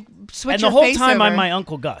funeral. to like switch And your the whole face time, over. I'm my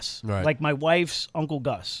Uncle Gus, Right. like my wife's Uncle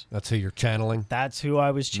Gus. That's who you're channeling. That's who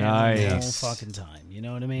I was channeling the whole Nice. fucking time. You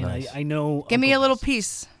know what I mean? Nice. I know. Give me a Uncle little Gus.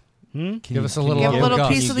 piece. Give us a little. Give a Uncle little Gus.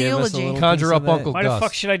 piece of the Give us a eulogy. little Conjure piece up of that. Uncle Why Gus. the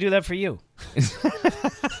fuck should I do that for you?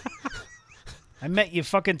 I met you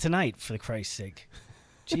fucking tonight, for Christ's sake.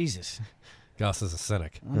 Jesus. Gus is a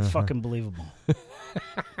cynic. Unfucking believable.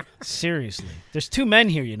 Seriously. There's two men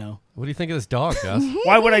here, you know. What do you think of this dog, Gus?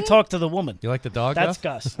 Why would I talk to the woman? You like the dog, That's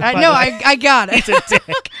Gus? Gus. I By know. the way. I got it. He's a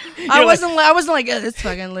dick. I wasn't like, this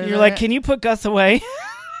fucking loser. You're like, can you put Gus away?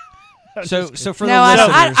 So for No, the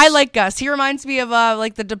listeners, I like Gus. He reminds me of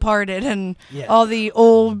like The Departed and Yeah. all the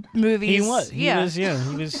old movies. He was. He yeah. was. Yeah.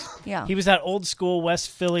 He was. Yeah. He was that old school West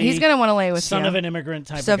Philly. He's gonna want to lay with son you. of an immigrant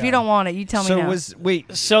type. So of if you guy. don't want it, you tell me so now.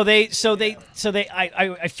 So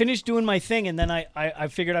I finished doing my thing, and then I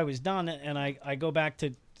figured I was done, and I go back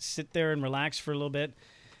to sit there and relax for a little bit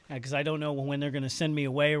because I don't know when they're going to send me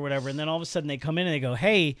away or whatever. And then all of a sudden they come in and they go,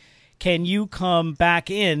 "Hey, can you come back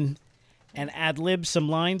in and ad lib some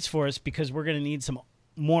lines for us because we're going to need some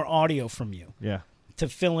more audio from you." Yeah. To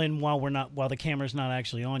fill in while the camera's not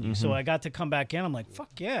actually on you. So I got to come back in. I'm like, fuck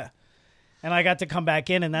yeah. And I got to come back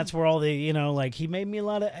in, and that's where all the, like, he made me a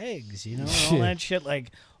lot of eggs, and all that shit. Like,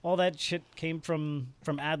 all that shit came from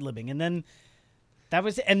ad-libbing. And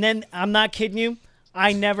then I'm not kidding you,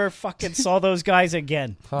 I never fucking saw those guys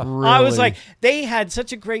again. Really? I was like, they had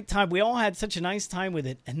such a great time. We all had such a nice time with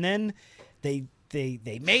it. And then they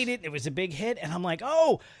made it. It was a big hit. And I'm like,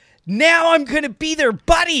 oh, now I'm going to be their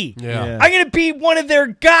buddy. Yeah. I'm going to be one of their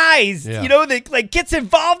guys, Yeah. that like gets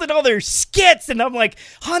involved in all their skits. And I'm like,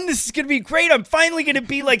 hon, this is going to be great. I'm finally going to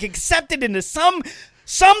be like accepted into some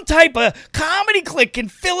type of comedy clique in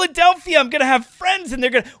Philadelphia. I'm going to have friends and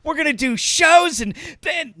we're going to do shows and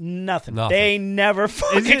then nothing. They never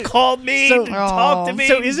fucking called me to talk to me.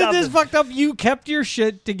 So isn't this nothing. fucked up? You kept your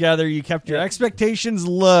shit together. You kept your expectations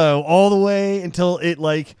low all the way until it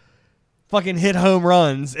like fucking hit home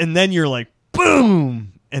runs, and then you're like,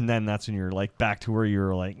 boom, and then that's when you're like back to where you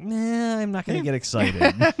were like, nah, I'm not gonna get excited.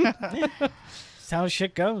 That's how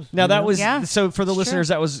shit goes. Now that was Yeah. so for the listeners.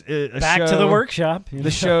 That was a Back show, to the workshop. The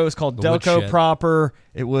show is called The Delco woodshed. Proper.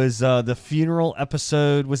 It was the funeral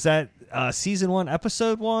episode. Was that season 1,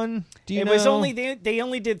 episode 1? Do you It know? was only they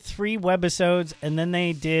only did 3 webisodes, and then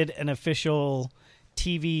they did an official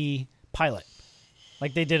TV pilot.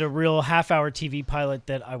 Like they did a real half-hour TV pilot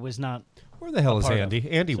that I was not. Where the hell is part of. Andy?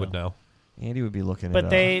 Andy would know. Andy would be looking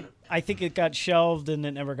But it up. I think it got shelved and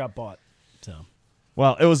it never got bought. So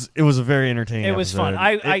Well, it was a very entertaining. It was fun.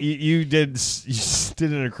 episode. You did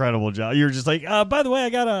an incredible job. You were just like, by the way, I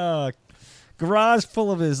got a garage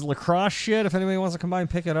full of his lacrosse shit. If anybody wants to come by and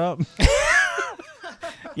pick it up,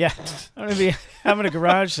 yeah, I'm gonna be having a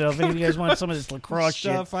garage sale. If any of you guys want some of this lacrosse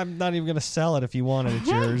stuff. I'm not even gonna sell it. If you want it, it's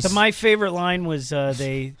yours. So my favorite line was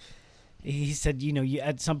he said, you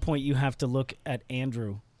at some point you have to look at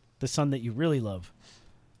Andrew, the son that you really love,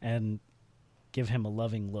 and give him a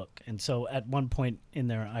loving look. And so at one point in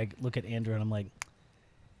there, I look at Andrew and I'm like,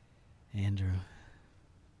 Andrew.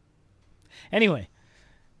 Anyway,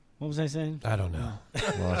 what was I saying? I don't know.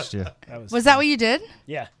 Lost you. Was that what you did?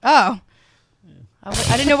 Yeah. Oh. I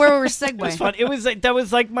didn't know where we were It was segueing. fun. It was like, that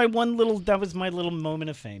was my little moment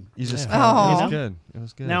of fame. You just. Oh. It was You know? good. It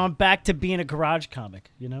was good. Now I'm back to being a garage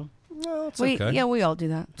comic, No, it's We, okay. yeah, we all do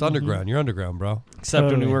that. It's underground. You're underground, bro. Except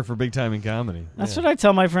when Totally. we work for Big Time in Comedy. That's what I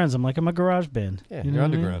tell my friends. I'm like, I'm a garage band. Yeah, You you're know what I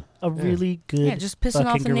mean? underground. A really good Yeah, just pissing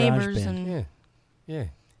off fucking the garage neighbors band. and Yeah.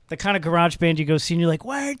 The kind of garage band you go see and you're like,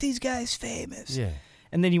 why aren't these guys famous? Yeah.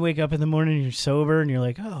 And then you wake up in the morning and you're sober and you're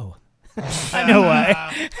like, oh, I know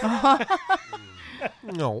why.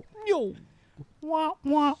 No.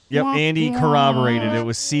 Yep, Andy corroborated. It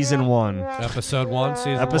was season 1. Episode 1,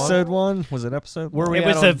 season 1. Episode 1? Was it episode 1? we It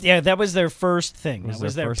was at on- that was their first thing. Was That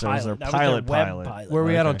was their their first- that was pilot. their That was their pilot web pilot. Where are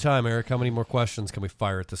we at on Okay. time, Eric? How many more questions can we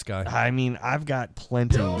fire at this guy? I mean, I've got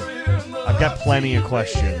plenty. I've got plenty of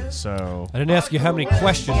questions, so I didn't ask you how many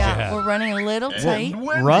questions you yeah, had. we're running a little tight.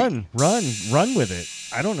 run with it.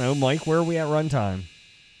 I don't know, Mike, where are we at runtime?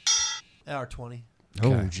 Hour 20.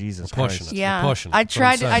 Oh, Okay. Jesus We're pushing Christ. it. Yeah, We're pushing it. I That's what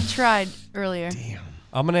I'm tried. I saying. tried earlier.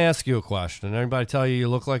 I'm going to ask you a question. Anybody tell you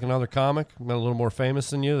look like another comic, a little more famous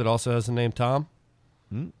than you, that also has the name Tom?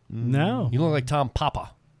 No. You look like Tom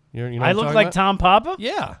Papa. You know what I I'm look talking like about? Tom Papa?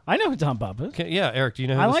 Yeah. I know who Tom Papa is. Yeah, Eric, do you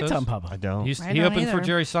know who I this like is? Tom Papa. I don't. I He don't opened for either.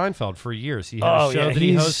 Jerry Seinfeld for years. He had a show that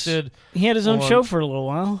he hosted. He had his own on- show for a little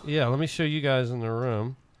while. Yeah, let me show you guys in the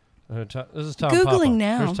room. This is Tom Googling Papa.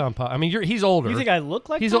 now. Here's Tom Papa. I mean, he's older. You think I look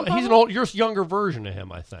like he's Tom he's an Papa? old, you're a younger version of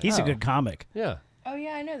him, I think. He's a good comic. Yeah. Oh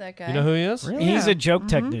yeah, I know that guy. You know who he is? He's a joke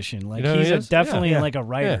technician. Like You know who he's he a, is? definitely Yeah. like a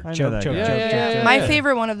writer. I know Joke, that joke, guy. joke, Yeah, joke, yeah, joke. My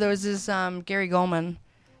favorite one of those is Gary Goldman.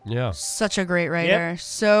 Yeah. Such a great writer.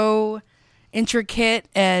 So intricate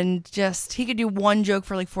and just he could do one joke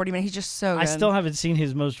for like 40 minutes. He's just so good. I still haven't seen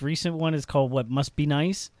his most recent one. It's called What Must Be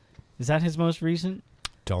Nice. Is that his most recent?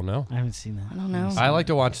 Don't know. I haven't seen that. I don't know. I like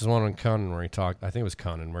to watch his one on Conan where he talked. I think it was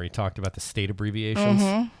Conan where he talked about the state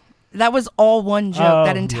abbreviations. That was all one joke. Oh,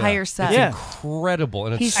 that entire set. Yeah. Incredible,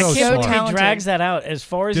 and it's He's so I so can't smart. believe he talented. drags that out as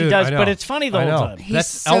far as he Dude, does, I know. but it's funny the I whole know. time. He's That's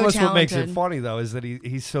so almost what makes it talented. funny though, is that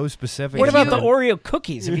he's so specific. What If about you- the Oreo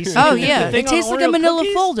cookies? Have you seen Oh the yeah, thing it on tastes like a Oreo manila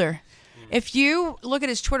cookies? folder. If you look at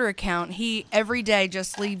his Twitter account, he every day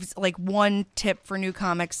just leaves like one tip for new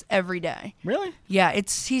comics every day. Really? Yeah,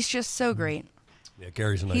 he's just so great. Yeah,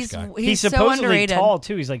 Gary's a nice guy. He's so supposedly underrated. tall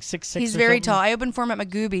too. He's like 6'6". He's or very something. tall. I opened for him at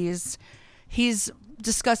Magoobies. He's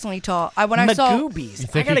disgustingly tall. When I saw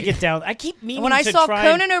Magoobies. I gotta get down. I keep meaning when I to saw try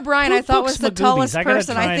Conan and- O'Brien, Who I thought books was the Magoobies? tallest I gotta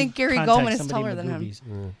person. try I think and Gary contact Goldman is somebody taller in than him. Magoobies.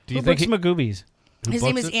 Do you Who think books Magoobies? His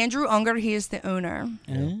name is Andrew Unger. He is the owner.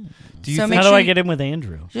 Do you So think- make How do sure I get in with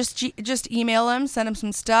Andrew? Just email him, send him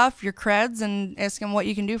some stuff, your creds, and ask him what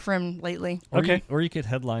you can do for him lately. Or you could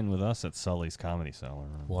headline with us at Sully's Comedy Cellar.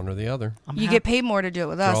 One or the other. You get paid more to do it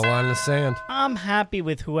with us. Draw a line in the sand. I'm happy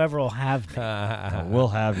with whoever will have me. We'll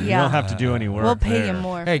have you. Yeah. You don't have to do any work. We'll pay there. you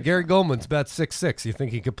more. Hey, Gary Goldman's about 6'6". You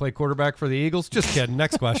think he could play quarterback for the Eagles? Just kidding.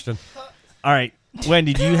 Next question. All right,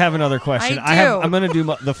 Wendy, do you have another question? I do. I'm going to do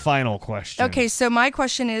the final question. Okay, so my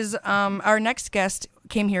question is, our next guest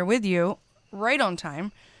came here with you right on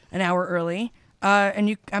time, an hour early,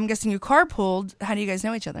 and I'm guessing you carpooled. How do you guys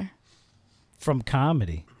know each other? From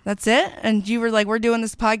comedy. That's it? And you were like, we're doing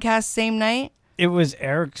this podcast same night? It was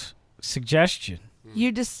Eric's suggestion.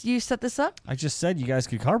 You set this up? I just said you guys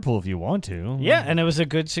could carpool if you want to. Yeah, and it was a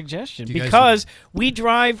good suggestion Do you guys- because we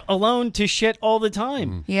drive alone to shit all the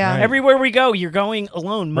time. Yeah. Right. Everywhere we go, you're going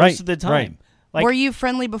alone most Right, of the time. right. Like, Were you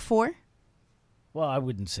friendly before? well, I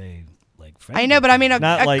wouldn't say like friendly. I know, but I mean, a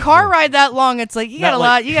Not like- car ride that long, it's like you got Not a like-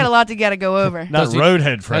 lot. You got a lot to get to go over. Not Does he-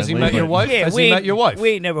 roadhead friendly. Has he met your but- wife? Yeah, Has we he ain't- met your wife? We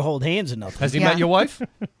ain't never hold hands or nothing. Has he Yeah. met your wife?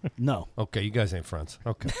 No. Okay, you guys ain't friends.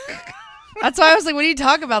 Okay. That's why I was like, what do you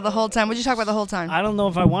talk about the whole time? What did you talk about the whole time? I don't know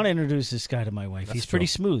if I want to introduce this guy to my wife. He's pretty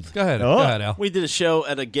smooth. Go ahead. Oh. Go ahead, Al. We did a show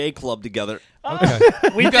at a gay club together. Okay.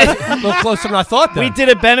 We You guys are a little closer than I thought then. We did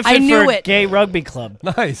a benefit I knew for a it. gay rugby club.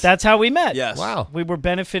 Nice. That's how we met. Yes. Wow. We were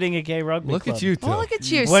benefiting a gay rugby Look club. at you two. Well, look at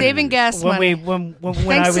you, When- saving gas when money. when I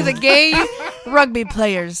Thanks was to the gay rugby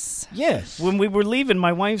players. Yeah, when we were leaving,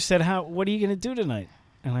 my wife said, what are you going to do tonight?"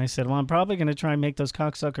 And I said, "Well, I'm probably going to try and make those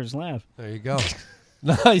cocksuckers laugh." There you go.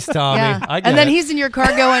 Nice, Tommy. Yeah. I get And then it. he's in your car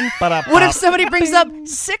going, what if somebody brings up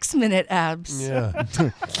 6-minute abs? Yeah.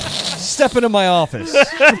 Step into my office.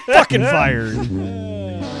 Fucking fired.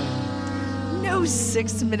 No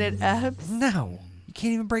 6-minute abs. No. You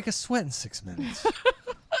can't even break a sweat in 6 minutes.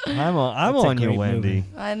 I'm That's a on you, great Wendy. movie.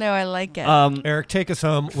 I know, I like it. Eric, take us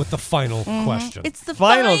home with the final question. It's the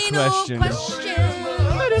Final final question.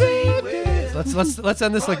 Let's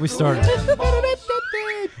end this like we started.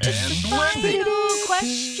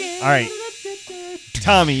 All right.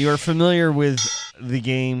 Tommy, you are familiar with the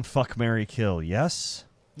game Fuck, Marry, Kill, yes?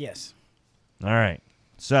 Yes. All right.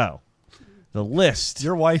 So, the list.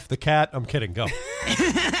 Your wife, the cat. I'm kidding. Go.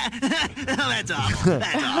 That's awful.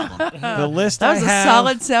 That's awful. The list That was I a have,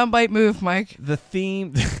 solid soundbite move, Mike. The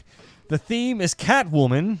theme the theme is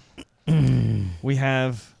Catwoman. We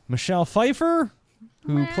have Michelle Pfeiffer,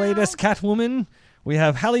 who played as Catwoman. We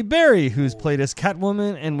have Halle Berry, who's played as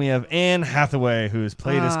Catwoman, and we have Anne Hathaway, who's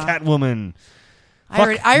played as Catwoman. I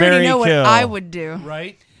already marry, know what kill. I would do.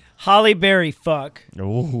 Right? Holly Berry, fuck.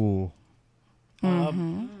 Ooh.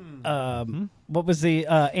 What was the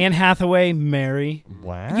Anne Hathaway, Mary?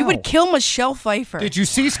 Wow. You would kill Michelle Pfeiffer. Did you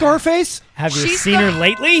see Scarface? Have you She's seen her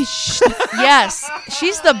lately? Yes.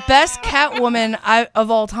 She's the best Catwoman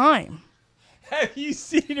of all time. Have you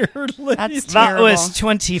seen her lately? That's That terrible. was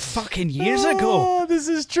 20 fucking years ago. Oh, this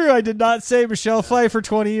is true. I did not say Michelle Pfeiffer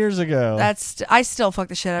 20 years ago. I still fuck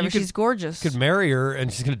the shit out of her. You could- She's gorgeous. Could marry her and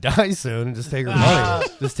she's gonna die soon and just take her money.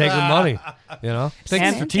 Just take her money. You know? Think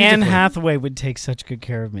strategically. Anne Hathaway would take such good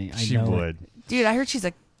care of me. I she know it. would. Dude, I heard she's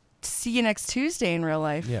a see you next Tuesday in real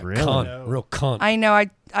life. Yeah, Really? cunt. Real cunt. I know.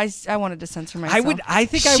 I wanted to censor myself. I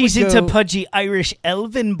think I would She's into go- pudgy Irish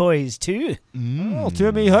elven boys too. Oh,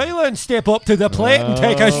 Timmy Hyland, step up to the plate and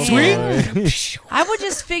take a swing. I would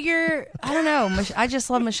just figure. I don't know. I just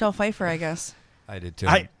love Michelle Pfeiffer. I guess. I did too.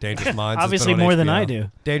 I- Dangerous Minds. has Obviously been on more than HBO. I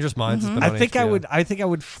do. Dangerous Minds. Has been I on think HBO. I think I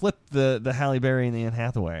would flip the Halle Berry and the Anne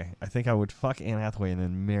Hathaway. I think I would fuck Anne Hathaway and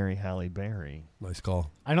then marry Halle Berry. Nice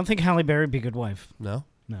call. I don't think Halle Berry would be a good wife. No.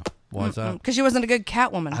 No. Why is that? Because she wasn't a good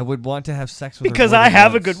Catwoman. I would want to have sex with her Because more I than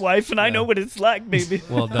have a once. good wife and I know what it's like, baby.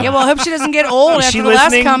 Well done. Yeah, well, I hope she doesn't get old Is after she the last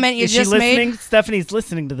listening? comment you Is just she listening? made. Stephanie's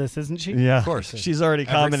listening to this, isn't she? Yeah, Of course. She's already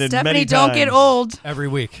commented Stephanie, many don't times. get old. Every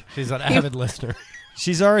week. She's an avid listener.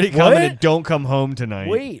 She's already What? commented, "Don't come home tonight."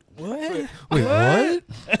 Wait, what? Wait, what?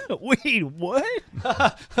 Wait, what?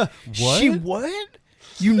 What? She what?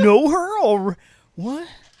 You know her or what?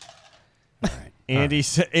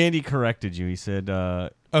 Andy corrected you. He said, Oh,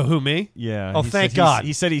 who, me? "Yeah." Oh, he thank said God.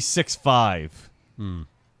 He said he's 6'5".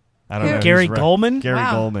 I don't know. Gary who's Goldman? Gary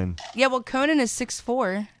Wow. Goldman. Yeah, well, Conan is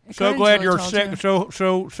 6'4". So Conan's glad really you're tall, sick.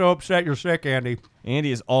 too. So upset you're sick, Andy.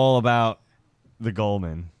 Andy is all about the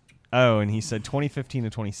Goldman. Oh, and he said 2015 to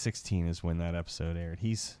 2016 is when that episode aired.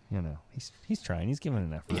 He's trying. He's giving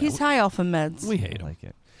an effort. He's high off of meds. We hate him. Like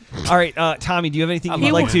it. All right, Tommy, do you have anything you'd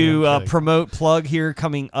love like him. to I'm kidding. promote, plug here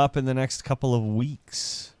coming up in the next couple of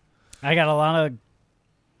weeks? I got a lot of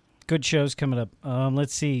good shows coming up.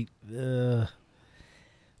 Let's see. Why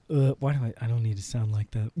do I don't need to sound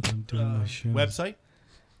like that when I'm doing my show. Website?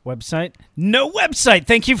 Website? No website.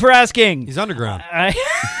 Thank you for asking. He's underground.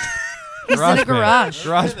 He's in a garage.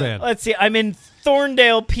 Garage band. Let's see. I'm in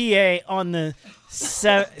Thorndale, PA on the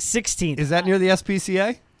 16th. Is that near the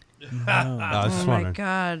SPCA? No. I was just Oh, my wondering.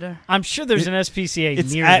 God. I'm sure there's an SPCA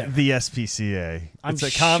It's near at there. the SPCA. I'm It's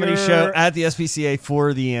a comedy sure- show at the SPCA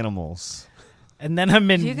for the animals. And then I'm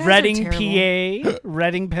You in guys are Reading, terrible. PA,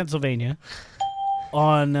 Reading, Pennsylvania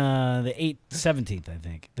on the 17th, I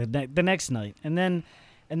think, the next night. And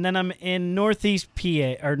then I'm in Northeast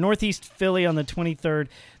PA or Northeast Philly on the 23rd.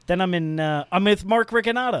 Then I'm with Mark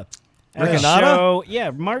Riccanata. At a Riccanata? show-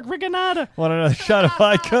 Yeah, Mark Riccanata. Want another shot of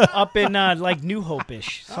vodka? Up in like New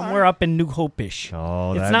Hope-ish. Somewhere up in New Hope-ish.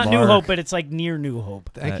 Oh, It's that not New Mark. Hope, but it's like near New Hope.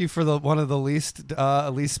 Thank you for one of the least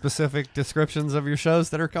specific descriptions of your shows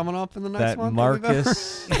that are coming up in the next That month.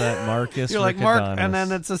 Marcus. That Marcus. You're like Mark, Ricciadonis. and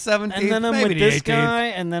then it's the 17th. And then I'm maybe with the this 18th. guy,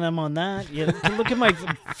 and then I'm on that. You can look at my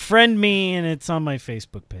friend me, and it's on my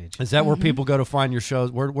Facebook page. Is that where people go to find your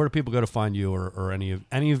shows? Where do people go to find you or any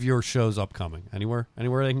of your shows upcoming? Anywhere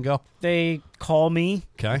they can go? They call me.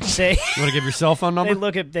 Okay. Say You want to give your cell phone number? they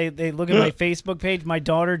look at my Facebook page. My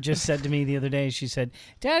daughter just said to me the other day. She said,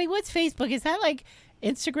 "Daddy, what's Facebook? Is that like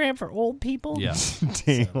Instagram for old people?" Yeah.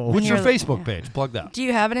 Damn. What's your Facebook page? Plug that. Do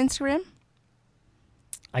you have an Instagram?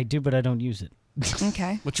 I do, but I don't use it.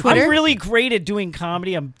 Okay. What's your Twitter? I'm really great at doing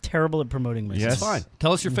comedy. I'm terrible at promoting myself. Yes. It's fine.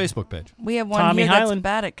 Tell us your Facebook page. We have one Tommy here Highland. that's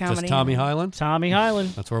bad at comedy. Just Tommy Highland. Tommy Highland.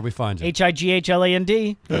 That's where we find you.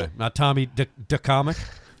 HIGHLAND. Okay. Not Tommy the comic.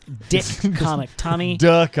 Dick comic. Tommy.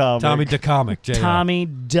 Duh comic. Tommy the comic. J.R. Tommy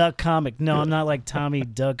Duck comic. No, I'm not like Tommy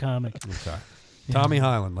Duck comic. Okay. Tommy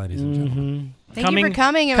Highland, ladies and gentlemen. Thank you for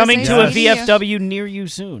coming. It was Coming nice to a meeting you. VFW near you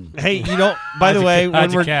soon. Hey, you don't. By the way, hide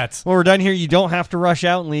when your we're cats. done here, you don't have to rush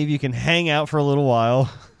out and leave. You can hang out for a little while.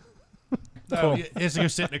 Oh, you have to go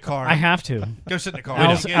sit in the car. I have to. Go sit in the car.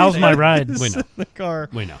 Al's my ride. We know. The car.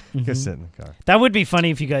 We know. Go sit in the car. That would be funny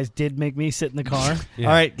if you guys did make me sit in the car. Yeah.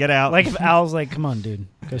 All right, get out. Like if Al's like, "Come on, dude,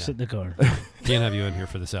 go sit in the car." Can't have you in here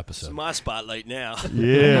for this It's episode. my spotlight now.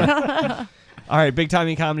 Yeah. All right,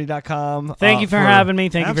 bigtimingcomedy.com. Thank you for having me.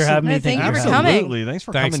 Thank you for having me. Thank you for Absolutely. Thanks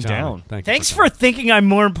for Thanks, coming Tommy. down. Thank you Thanks for thinking I'm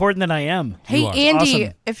more important than I am. Hey, You are. Andy,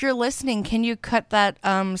 Awesome. if you're listening, can you cut that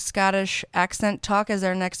Scottish accent talk as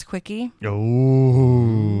our next quickie?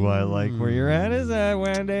 Oh, I like where you're at. Is that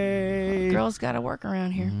Wendy? Girls got to work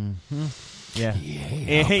around here. Yeah.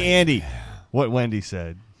 Hey, Andy, what Wendy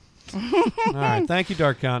said. All right. Thank you,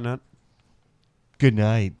 Dark Continent. Good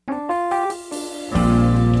night.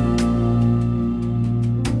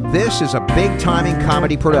 This is a big timing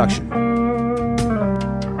comedy production.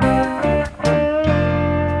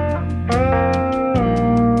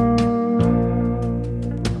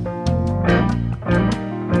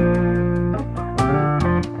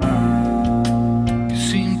 You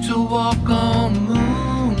seem to walk on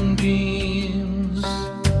moonbeams.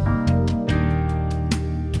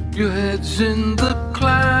 Your head's in the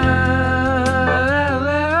clouds.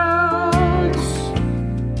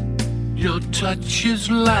 Your touch is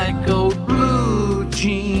like old blue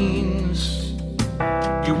jeans.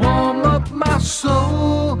 You warm up my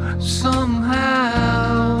soul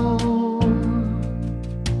somehow.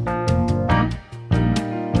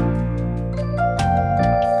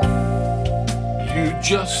 You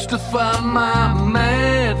justify my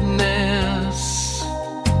madness.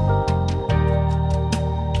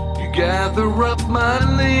 You gather up my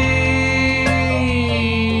leaves.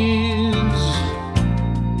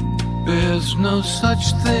 There's no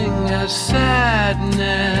such thing as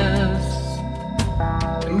sadness.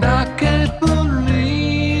 And I can't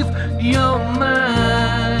believe you're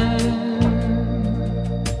mine.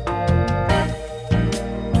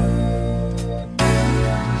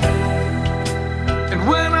 And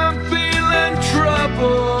when I'm feeling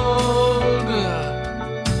troubled,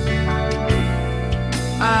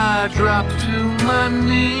 I drop to my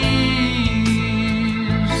knees.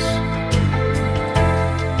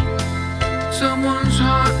 Someone's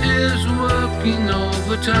heart is working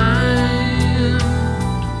overtime.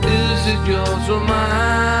 Is it yours or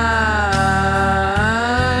mine?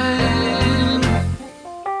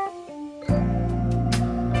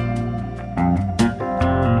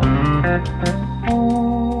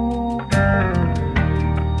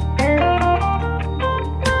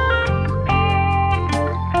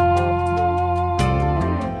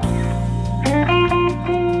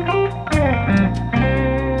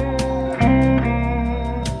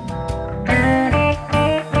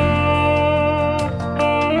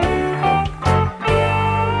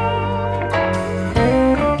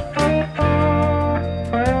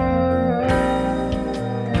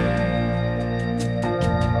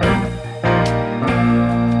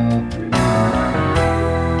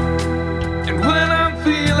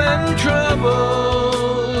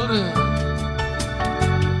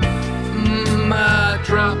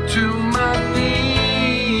 to my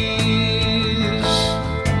knees.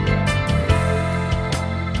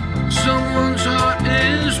 Someone's heart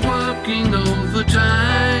is working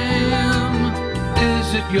overtime. Is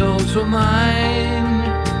it yours or mine?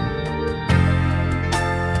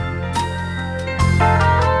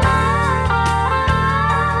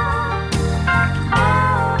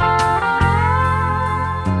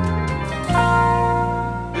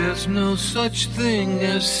 There's no such thing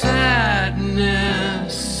as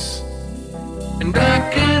sadness, and I